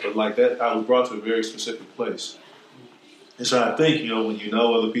by that, but like that, I was brought to a very specific place. And so I think, when you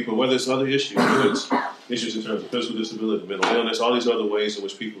know other people, whether it's other issues, whether it's issues in terms of physical disability, mental illness, all these other ways in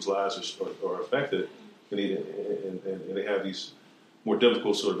which people's lives are affected, and they have these more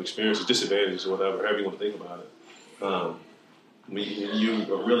difficult sort of experiences, disadvantages, or whatever, however you want to think about it.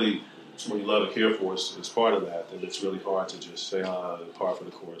 You are really, someone you love and care for is part of that, then it's really hard to just say, par for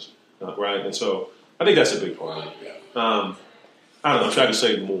the course, right? And so I think that's a big part of it. I don't know, I tried to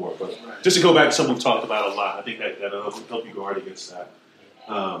say more, but just to go back to something we've talked about a lot, I think that'll help you guard against that.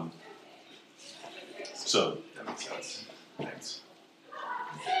 So that makes sense. Thanks.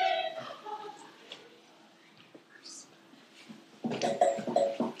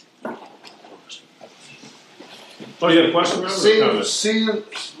 Oh, you had a question?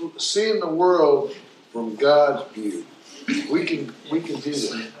 Seeing the world from God's view, we can do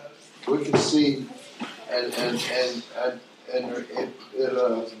that. We can see, and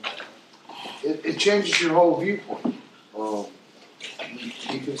it changes your whole viewpoint.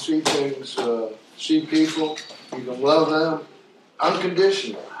 You can see things, see people. You can love them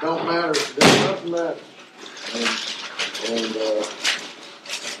unconditionally. Don't matter. Doesn't matter.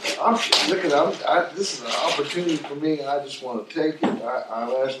 This is an opportunity for me, and I just want to take it.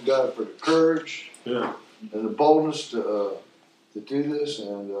 I'm asking God for the courage and the boldness to do this.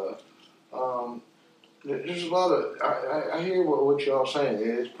 And there's a lot of I hear what y'all saying.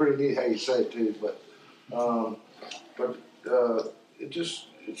 It's pretty neat how you say it too. But it's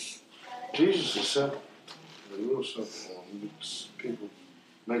Jesus is simple. It's real simple. People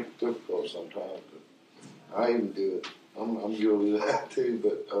make it difficult sometimes, but I even do it. I'm guilty of that too,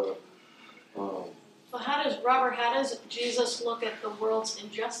 but. Well, how does Jesus look at the world's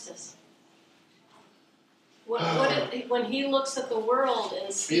injustice? When he looks at the world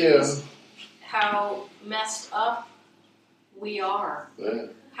and sees how messed up we are,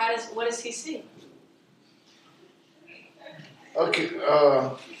 what does he see? Okay.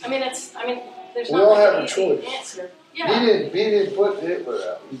 There's we not all like have an a easy choice. answer. Yeah. He didn't put Hitler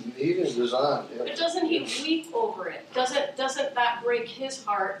out. He didn't design Hitler. But doesn't he weep over it? Doesn't that break his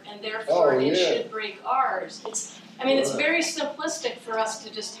heart, and therefore it should break ours? It's very simplistic for us to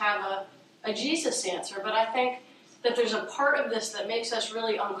just have a Jesus answer, but I think that there's a part of this that makes us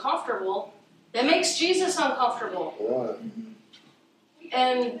really uncomfortable, that makes Jesus uncomfortable. Right.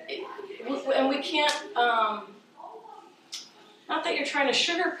 And we can't, not that you're trying to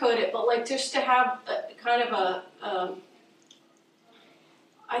sugarcoat it, but like just to have a kind of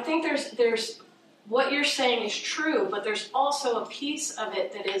I think there's what you're saying is true, but there's also a piece of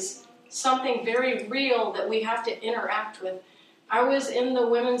it that is something very real that we have to interact with. I was in the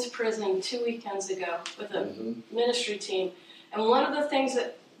women's prison 2 weekends ago with a ministry team, and one of the things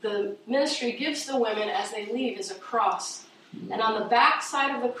that the ministry gives the women as they leave is a cross. And on the back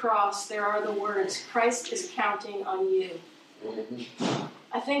side of the cross, there are the words, "Christ is counting on you."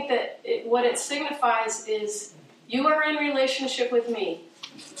 I think that what it signifies is you are in relationship with me.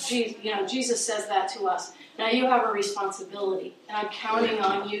 Jesus says that to us. Now you have a responsibility, and I'm counting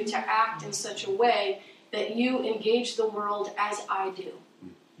on you to act in such a way that you engage the world as I do.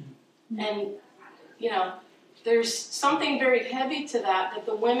 And, there's something very heavy to that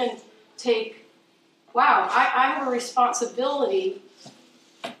the women take, wow, I have a responsibility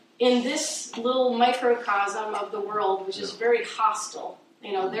in this little microcosm of the world, which is very hostile.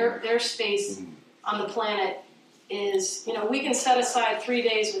 Their space on the planet is, we can set aside 3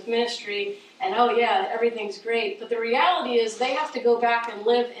 days with ministry and, everything's great. But the reality is they have to go back and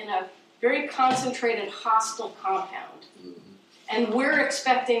live in a very concentrated, hostile compound. And we're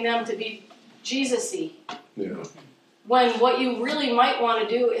expecting them to be Jesus-y. Yeah. When what you really might want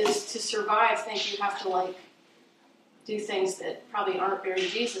to do is to survive, think you have to, do things that probably aren't very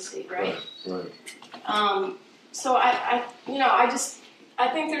Jesus-y, right? Right. So I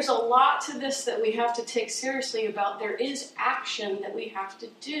think there's a lot to this that we have to take seriously about. There is action that we have to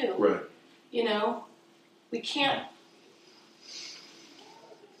do. Right. We can't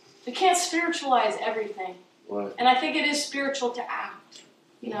spiritualize everything. Right. And I think it is spiritual to act,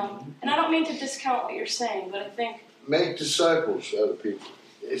 And I don't mean to discount what you're saying, but I think make disciples out of people.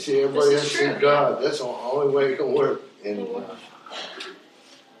 You see, everybody has to see God. That's the only way it can work. And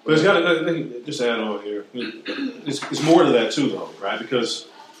but it's got to just add on here. It's more to that too, though, right? Because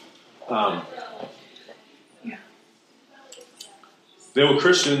there were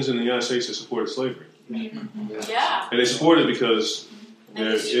Christians in the United States that supported slavery. Yeah. And they supported it because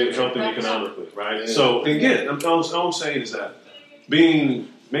it helped them economically, right? Yeah. So again, all I'm saying is that making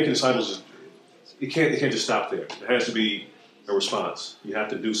disciples it can't just stop there. It has to be a response. You have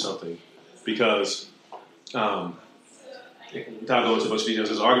to do something because without going into a bunch of details,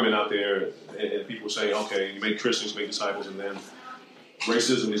 there's an argument out there, and people say, okay, you make Christians make disciples, and then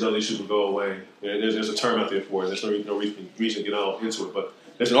racism, these other issues will go away. There's a term out there for it. There's no reason to get all into it, but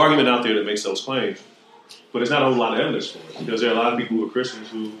there's an argument out there that makes those claims. But there's not a whole lot of evidence for it because there are a lot of people who are Christians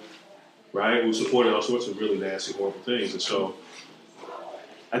who supported all sorts of really nasty, horrible things, and so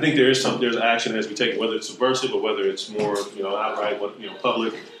I think there's action that has to be taken, whether it's subversive or whether it's more outright,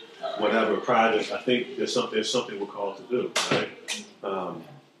 public, whatever, private. I think there's something we're called to do, right?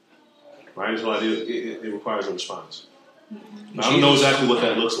 Right. So it requires a response. I don't know exactly what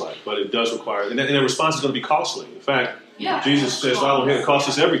that looks like, but it does require, and the response is going to be costly. In fact, Jesus says, "Follow him." It costs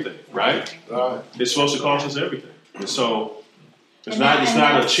us everything, right? It's supposed to cost us everything, and so it's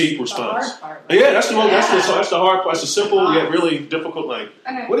not a cheap response. Yeah, that's the hard part. It's a simple yet really difficult. What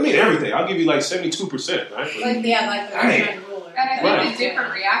do you mean everything? I'll give you 72%, right? The ruler. And I think the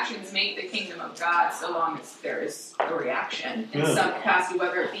different reactions make the kingdom of God, so long as there is a reaction in some capacity,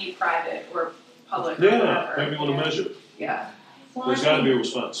 whether it be private or public. Or whatever. Maybe you want to measure it. Yeah. Well, there's got to be a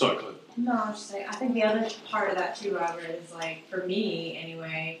response. Sorry, go ahead. No, I was just saying, I think the other part of that too, Robert, is for me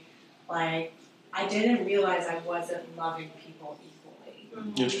anyway, I didn't realize I wasn't loving people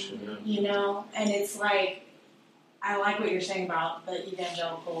equally. Interesting, yeah. And it's I like what you're saying about the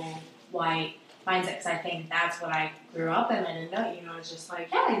evangelical white mindset, because I think that's what I grew up in. I didn't know, it's just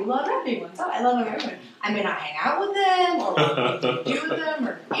yeah, you love everyone, so I love everyone. I may not hang out with them, or what do with them,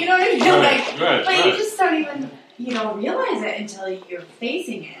 or, you know what I mean? But you just don't even, realize it until you're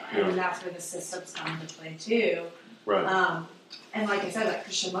facing it, and that's where the systems come into play too. Right. And like I said,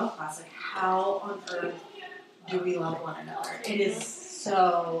 Christian love class, how on earth do we love one another? It is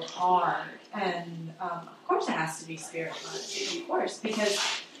so hard, and of course it has to be spirit-led, of course, because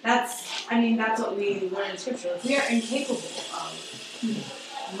that's what we learn in Scripture. We are incapable of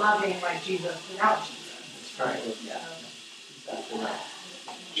loving like Jesus without Jesus. That's right. Yeah. Exactly right.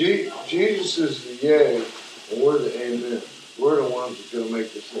 Jesus is the yay, and we're the amen. We're the ones that's going to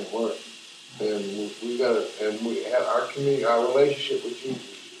make this thing work. And we got to, and we have our community, our relationship with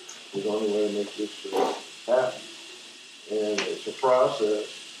Jesus is the only way to make this happen. And it's a process,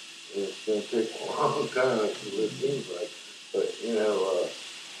 and it's going to take a long time, it seems like. But,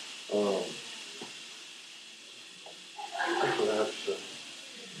 that's what I have to say.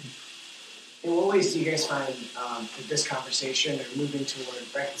 In what ways do you guys find that this conversation or moving toward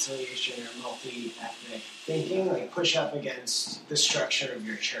reconciliation or multi-ethnic thinking push up against the structure of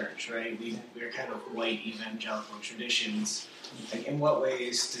your church, right? We're kind of white evangelical traditions. In what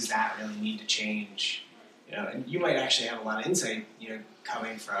ways does that really need to change? And you might actually have a lot of insight,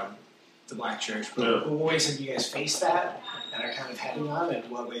 coming from the Black church. But in what ways have you guys faced that and are kind of heading on? And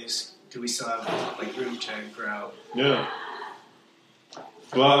what ways do we still have room to grow? Yeah.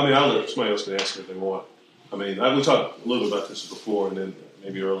 Well, I'll let somebody else can ask if they want. We talked a little bit about this before, and then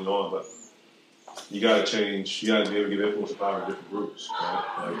maybe early on, but you got to change. You got to be able to give influence and power to different groups,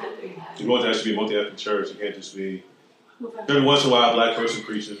 right? You want to actually be a multi-ethnic church. You can't just be, Every once in a while, a black person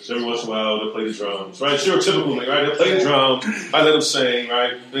preaches. Every once in a while, they play the drums, right? It's your typical thing, right? They play the drums. I let them sing,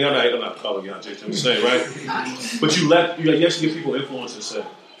 right? I mean, I'm not calling you out, JT. I'm saying, right? But you actually give people influence and say,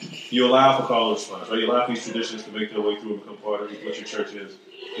 you allow for call and response, right? You allow for these traditions to make their way through and become part of what your church is,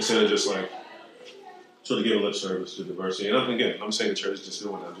 instead of just like sort of giving lip service to diversity. And I'm saying the church is just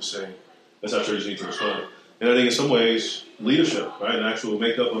doing that. I'm just saying that's how churches need to respond. And I think in some ways, leadership, right, an actual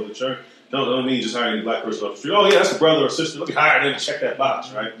makeup of the church. Don't mean just hiring a black person off the street. Oh, yeah, that's a brother or sister. Let me hire them to check that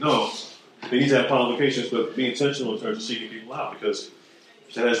box, right? No. They need to have qualifications, but be intentional in terms of seeking people out, because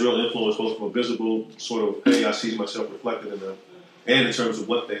that has real influence both from a visible sort of, hey, I see myself reflected in them, and in terms of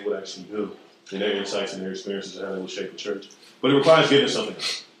what they would actually do, and their insights and their experiences and how they will shape the church. But it requires giving something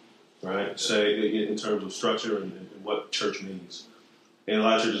else, right? Say, in terms of structure and what church means. And a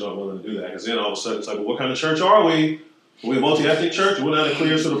lot of churches aren't willing to do that, because then all of a sudden it's like, well, what kind of church are we? We're a multi-ethnic church. We're not a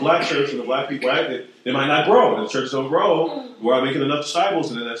clear sort of black church, and the black people, right? They might not grow. And the churches don't grow. We're not making enough disciples,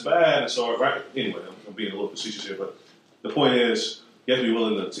 and then that's bad. And so, right? Anyway, I'm being a little facetious here, but the point is, you have to be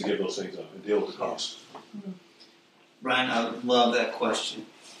willing to give those things up and deal with the cost. Ryan, I love that question,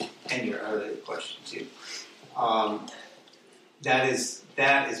 and your earlier question too. That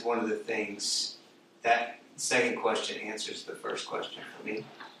is one of the things that second question answers the first question for me.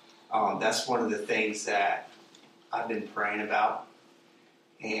 That's one of the things that I've been praying about,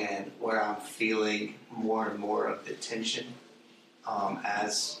 and where I'm feeling more and more of the tension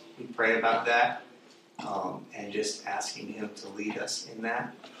as we pray about that, and just asking Him to lead us in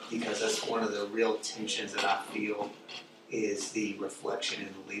that, because that's one of the real tensions that I feel is the reflection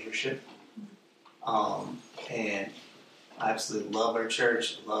in the leadership. And I absolutely love our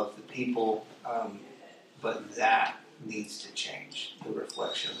church, love the people, but that needs to change. The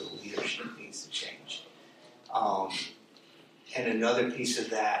reflection of the leadership needs to change. And another piece of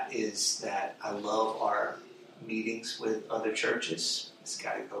that is that I love our meetings with other churches. It's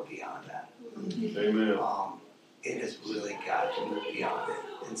got to go beyond that. Amen. It has really got to move beyond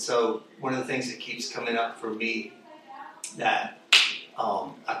it. And so one of the things that keeps coming up for me that,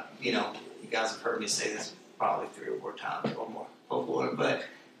 you guys have heard me say this probably 3 or 4 times or more before, but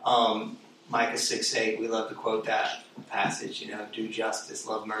Micah 6:8, we love to quote that passage, do justice,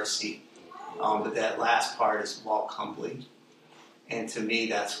 love mercy. But that last part is walk humbly. And to me,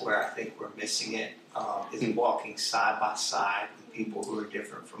 that's where I think we're missing it, is walking side by side with people who are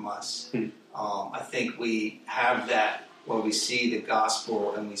different from us. I think we have that where we see the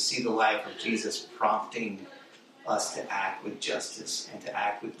gospel and we see the life of Jesus prompting us to act with justice and to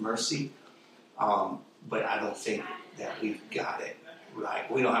act with mercy. But I don't think that we've got it right.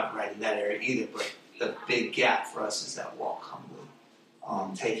 We don't have it right in that area either, but the big gap for us is that walk humbly.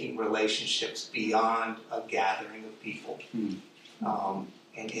 Taking relationships beyond a gathering of people,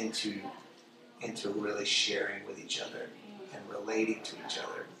 and into really sharing with each other and relating to each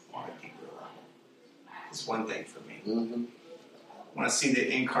other on a deeper level. It's one thing for me. When I see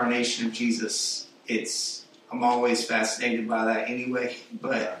the incarnation of Jesus, I'm always fascinated by that anyway,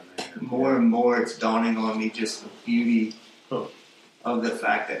 but more and more it's dawning on me just the beauty of the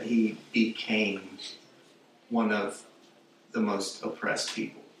fact that He became one of the most oppressed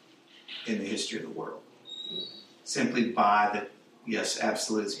people in the history of the world. Simply by yes,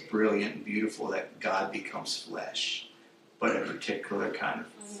 absolutely, it's brilliant and beautiful that God becomes flesh, but a particular kind of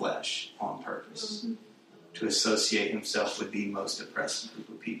flesh on purpose, to associate Himself with the most oppressed group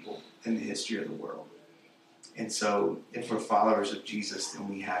of people in the history of the world. And so, if we're followers of Jesus, then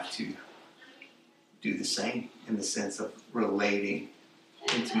we have to do the same in the sense of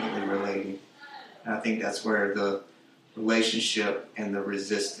intimately relating. And I think that's where the relationship and the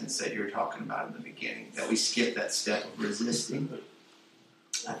resistance that you're talking about in the beginning, that we skip that step of resisting.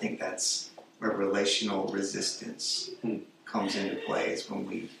 I think that's where relational resistance comes into play, is when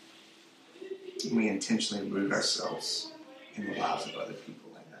we intentionally root ourselves in the lives of other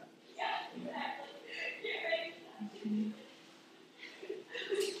people like that.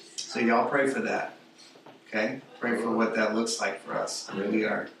 So y'all pray for that, okay? Pray for what that looks like for us. I mean,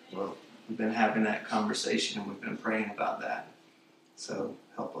 we've been having that conversation and we've been praying about that. So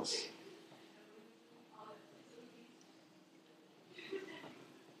help us.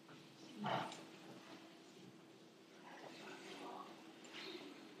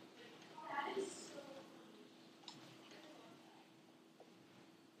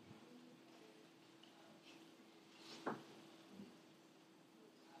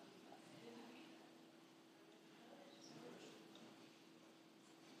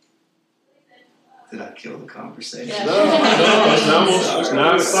 Did I kill the conversation? Yeah. No, it's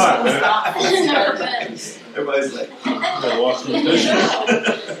 9 o'clock, man. Everybody's like, gotta wash some dishes.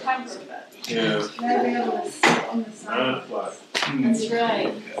 Yeah. Never be able to sit on the 9 side. o'clock. That's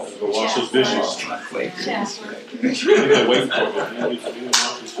right. Go wash those dishes. Yeah. They're waiting for me. We didn't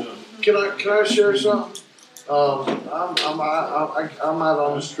wash this stuff. Can I share something? I'm out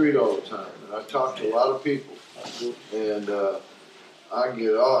on the street all the time, and I talk to a lot of people, and I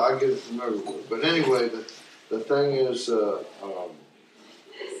get it from everywhere. But anyway, the thing is,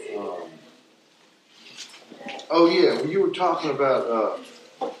 oh yeah, when you were talking about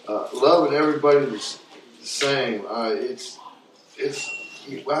loving everybody the same,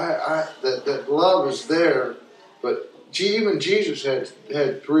 that love is there, but even Jesus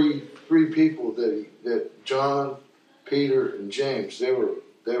had three people that John, Peter, and James. They were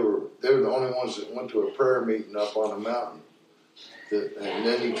the only ones that went to a prayer meeting up on the mountain, and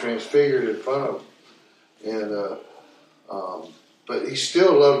then he transfigured in front of them, and but he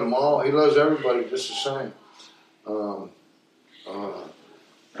still loved them all. He loves everybody just the same.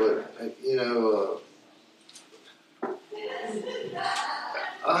 But you know,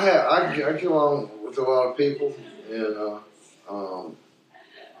 I get along with a lot of people, and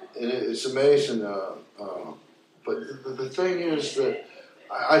it's amazing. But the thing is that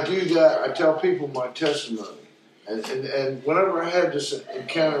I do that. I tell people my testimony, and whenever I had this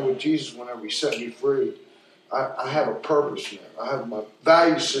encounter with Jesus, whenever He set me free, I have a purpose now. I have my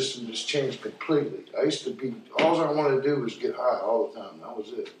value system just changed completely. I used to be, all I wanted to do was get high all the time. That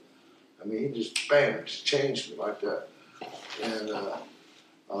was it. I mean, He just, bam, just changed me like that. And,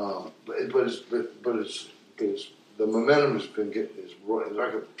 but it's the momentum has been getting, it's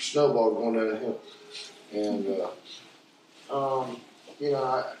like a snowball going down the hill. And, you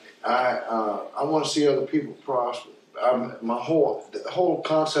know, I want to see other people prosper. The whole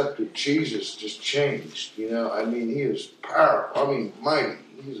concept of Jesus just changed. You know, I mean, He is powerful. I mean, mighty.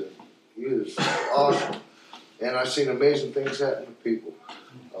 He is awesome. And I've seen amazing things happen to people.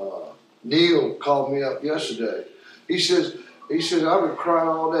 Neil called me up yesterday. He says I've been crying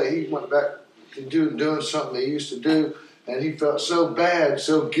all day. He went back to doing something he used to do, and he felt so bad,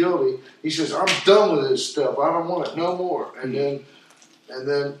 so guilty. He says, I'm done with this stuff. I don't want it no more. And then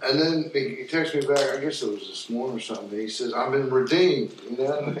he texted me back, I guess it was this morning or something. He says, I've been redeemed. You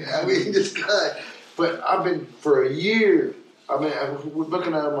know, I mean, this guy. But I've been for a year. I mean, we're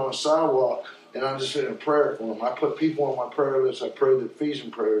looking at him on the sidewalk, and I'm just saying a prayer for him. I put people on my prayer list. I pray the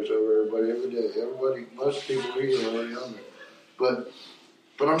Ephesian prayers over everybody every day. Most people here are already on there.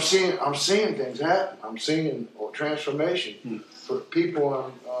 But I'm seeing things happen. I'm seeing transformation for people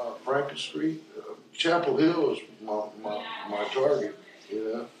on Franklin Street. Chapel Hill is my target,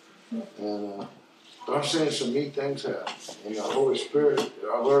 you know. And but I'm seeing some neat things happen. And the Holy Spirit,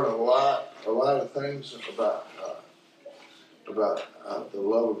 I learned a lot of things about the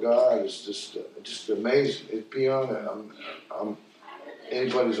love of God. It's just amazing. It's beyond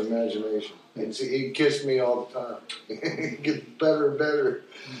anybody's imagination. And He kissed me all the time. It gets better and better.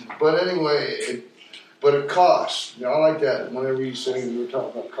 But anyway, it costs. You know, I like that. Whenever you say you were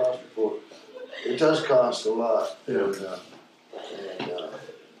talking about cost before, it does cost a lot. Yeah.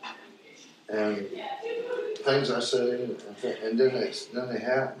 And things I say, and then they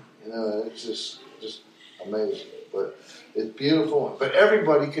happen. You know, it's just amazing. But it's beautiful. But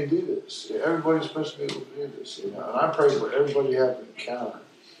everybody can do this. Everybody's supposed to be able to do this. You know, and I pray for everybody to have an encounter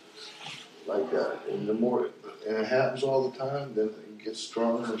like that. And it happens all the time. Then it gets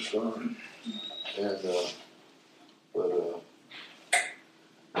stronger and stronger. And it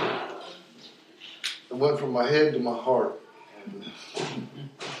went from my head to my heart. And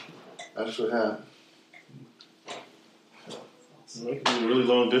that's what happened. Well, it can be a really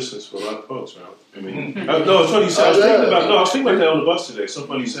long distance for a lot of folks, right? I mean, no, it's funny you said. I was thinking about that on the bus today. So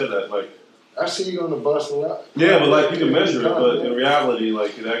funny you said that. Like, I see you on the bus a lot. Yeah, but like you can measure it, but in reality,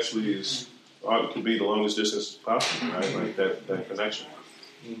 like it actually is. It could be the longest distance possible, right? Like that connection.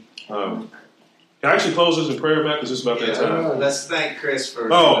 Can I actually close this in prayer, Matt? Because it's about that time. Let's thank Chris for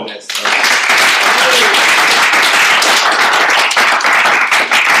doing that stuff.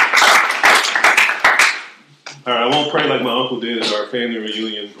 All right, I won't pray like my uncle did at our family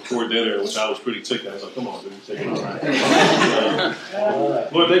reunion before dinner, which I was pretty ticked at. I was like, come on, dude, take it all right.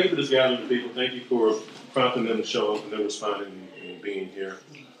 Lord, thank you for this gathering of people. Thank you for prompting them to show up and them responding and being here.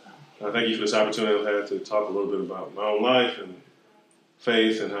 Thank you for this opportunity I've had to talk a little bit about my own life and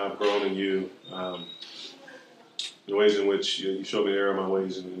faith and how I've grown in you, the ways in which you showed me the error of my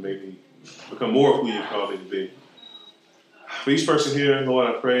ways and made me become more of who you called me to be. For each person here, Lord,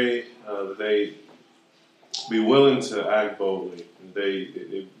 I pray that they be willing to act boldly. They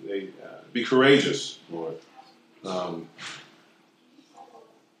be courageous, Lord.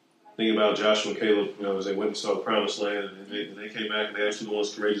 thinking about Joshua and Caleb, as they went and saw the promised land, and they came back and they actually the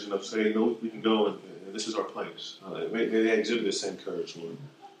ones courageous enough to say, no, we can go and this is our place. They exhibit the same courage,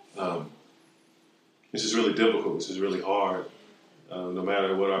 Lord. This is really difficult. This is really hard. No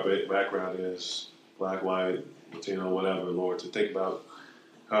matter what our background is, black, white, Latino, whatever, Lord, to think about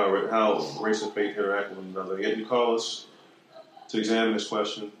how race and faith interact with one another. Yet you call us to examine this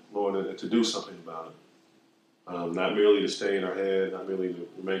question, Lord, and to do something about it. Not merely to stay in our head, not merely to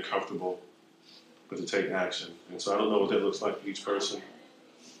remain comfortable, but to take action. And so I don't know what that looks like for each person,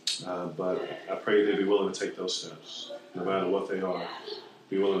 but I pray they'd be willing to take those steps, no matter what they are.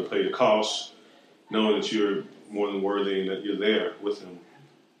 Be willing to pay the cost, knowing that you're more than worthy and that you're there with them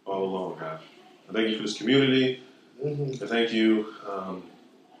all along, God. I thank you for this community. I thank you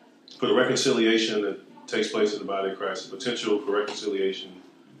for the reconciliation that takes place in the body of Christ, the potential for reconciliation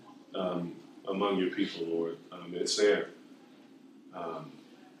among your people, Lord. It's there.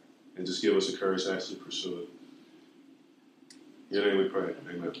 And just give us the courage to actually pursue it. In your name we pray.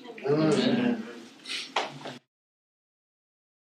 Amen. Amen.